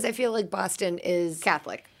to go because I feel like Boston is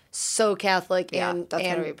Catholic. so Catholic Yeah, and that's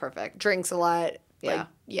and gonna be perfect. drinks a lot. Yeah. Like,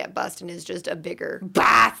 yeah, Boston is just a bigger,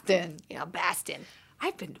 Boston. Boston.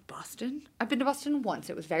 I've been to Boston. I've been to Boston once.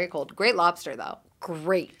 It was very cold. Great lobster, though.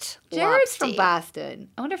 Great. Jared's from lobster. Boston.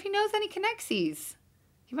 I wonder if he knows any Connexies.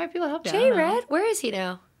 He might be able to help you. I Jay don't know. Red, where is he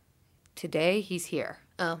now? Today, he's here.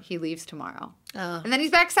 Oh. He leaves tomorrow. Oh. And then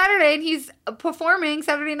he's back Saturday, and he's performing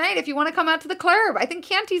Saturday night. If you want to come out to the club, I think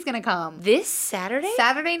Canty's going to come. This Saturday?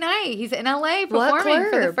 Saturday night. He's in LA What performing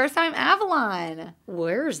for the club? first time Avalon.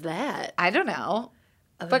 Where's that? I don't know.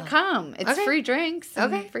 But come. It's Okay. free drinks.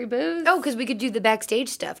 And Okay. free booze. Oh, because we could do the backstage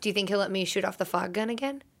stuff. Do you think he'll let me shoot off the fog gun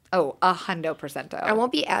again? Oh, 100%. I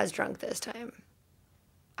won't be as drunk this time.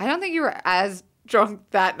 I don't think you were as drunk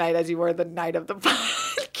that night as you were the night of the podcast.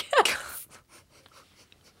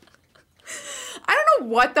 I don't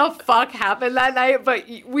know what the fuck happened that night, but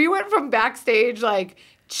we went from backstage like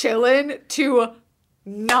chilling to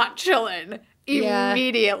not chilling Yeah.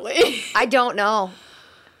 immediately. I don't know.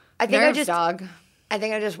 I think Nerves, dog. I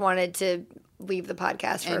think I just wanted to leave the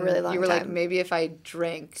podcast for a really long you were like, time. maybe if I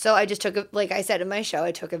drink. So I just took like I said in my show,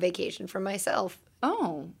 I took a vacation from myself.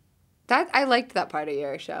 Oh, that I liked that part of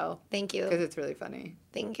your show Thank because you. it's really funny.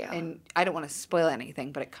 Thank you. And I don't want to spoil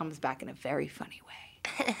anything, but it comes back in a very funny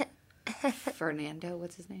way. Fernando,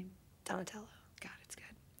 what's his name? Donatello. God, it's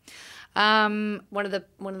good. One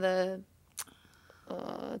of the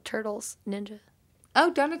turtles, ninja.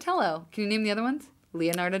 Oh, Donatello. Can you name the other ones?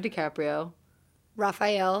 Leonardo DiCaprio.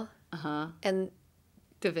 Raphael. Da And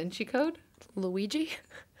Vinci Code. Luigi.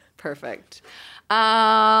 Perfect.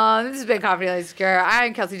 This has been Coffee Obscure.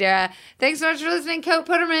 I'm Kelsey Dara. Thanks so much for listening, Coat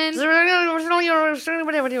Putterman.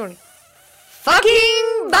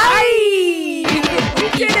 Fucking bye. We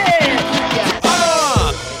did it. Yeah.